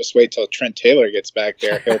about, well, just wait till Trent Taylor gets back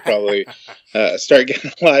there. He'll probably start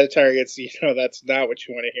getting a lot of targets. That's not what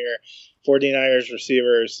you want to hear. 49ers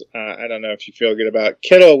receivers, I don't know if you feel good about.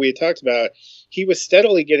 Kittle, we talked about, he was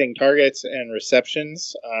steadily getting targets and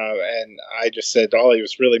receptions, and I just said all he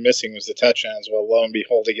was really missing was the touchdowns. Well, lo and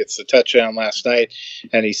behold, he gets the touchdown last night,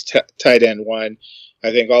 and he's tight end 1.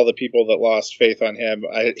 I think all the people that lost faith on him,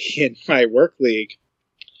 in my work league,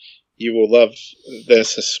 you will love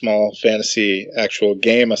this, a small fantasy actual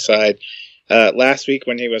game aside. Last week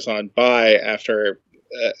when he was on bye after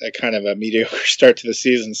a kind of a mediocre start to the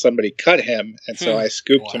season, somebody cut him, and so I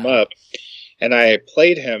scooped him up, and I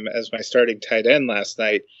played him as my starting tight end last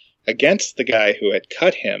night. against the guy who had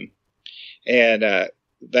cut him. And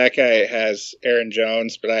that guy has Aaron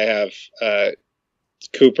Jones, but I have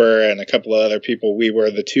Cooper and a couple of other people. We were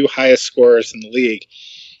the 2 highest scorers in the league.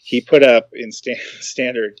 He put up in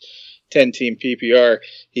standard 10-team PPR,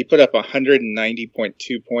 he put up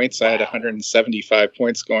 190.2 points. I had 175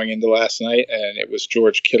 points going into last night, and it was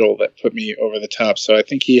George Kittle that put me over the top. So I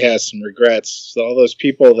think he has some regrets. So all those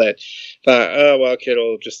people that thought, oh, well,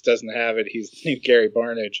 Kittle just doesn't have it, he's the new Gary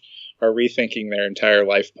Barnidge, are rethinking their entire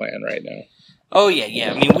life plan right now. Oh,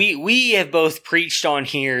 yeah. I mean, we have both preached on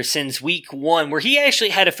here since week 1, where he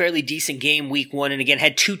actually had a fairly decent game week 1, and again,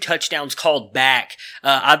 had 2 touchdowns called back.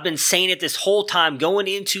 I've been saying it this whole time, going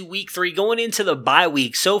into week 3, going into the bye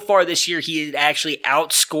week. So far this year, he had actually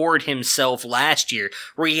outscored himself last year,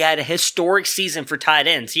 where he had a historic season for tight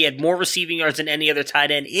ends. He had more receiving yards than any other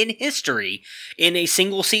tight end in history in a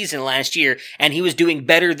single season last year, and he was doing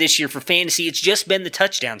better this year for fantasy. It's just been the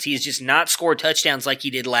touchdowns. He has just not scored touchdowns like he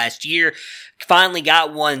did last year. Finally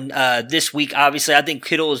got one this week. Obviously, I think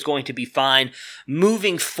Kittle is going to be fine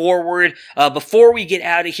moving forward. Before we get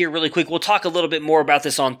out of here really quick, we'll talk a little bit more about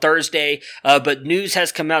this on Thursday, but news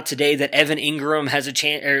has come out today that Evan Ingram has a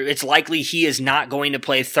chance, or it's likely he is not going to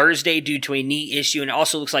play Thursday due to a knee issue, and it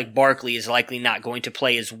also looks like Barkley is likely not going to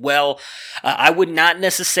play as well. I would not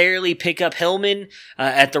necessarily pick up Hillman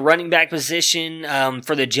at the running back position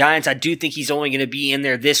for the Giants. I do think he's only going to be in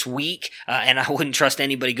there this week, and I wouldn't trust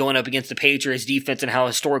anybody going up against the Patriots defense and how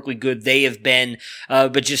historically good they have been.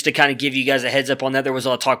 But just to kind of give you guys a heads up on that, there was a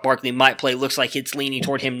lot of talk Barkley might play. Looks like it's leaning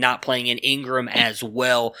toward him not playing, in Ingram as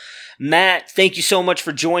well. Matt, thank you so much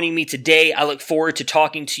for joining me today. I look forward to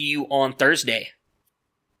talking to you on Thursday.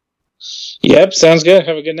 Yep, sounds good.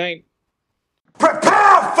 Have a good night.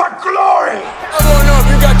 Prepare for glory! I don't know if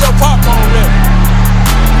you got your popcorn ready.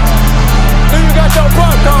 Do you got your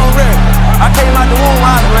popcorn ready? I came out the womb,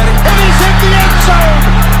 I was ready. And he's hit the end zone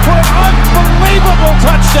for an unbelievable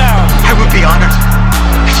touchdown. I would be honored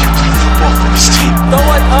if you played football for this team. Throw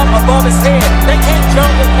it up above his head. They can't jump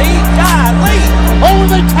with me. Golly. Oh,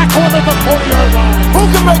 they tackle him at the 40-yard line. Who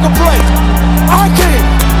can make a play? I can.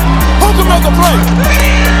 Who can make a play?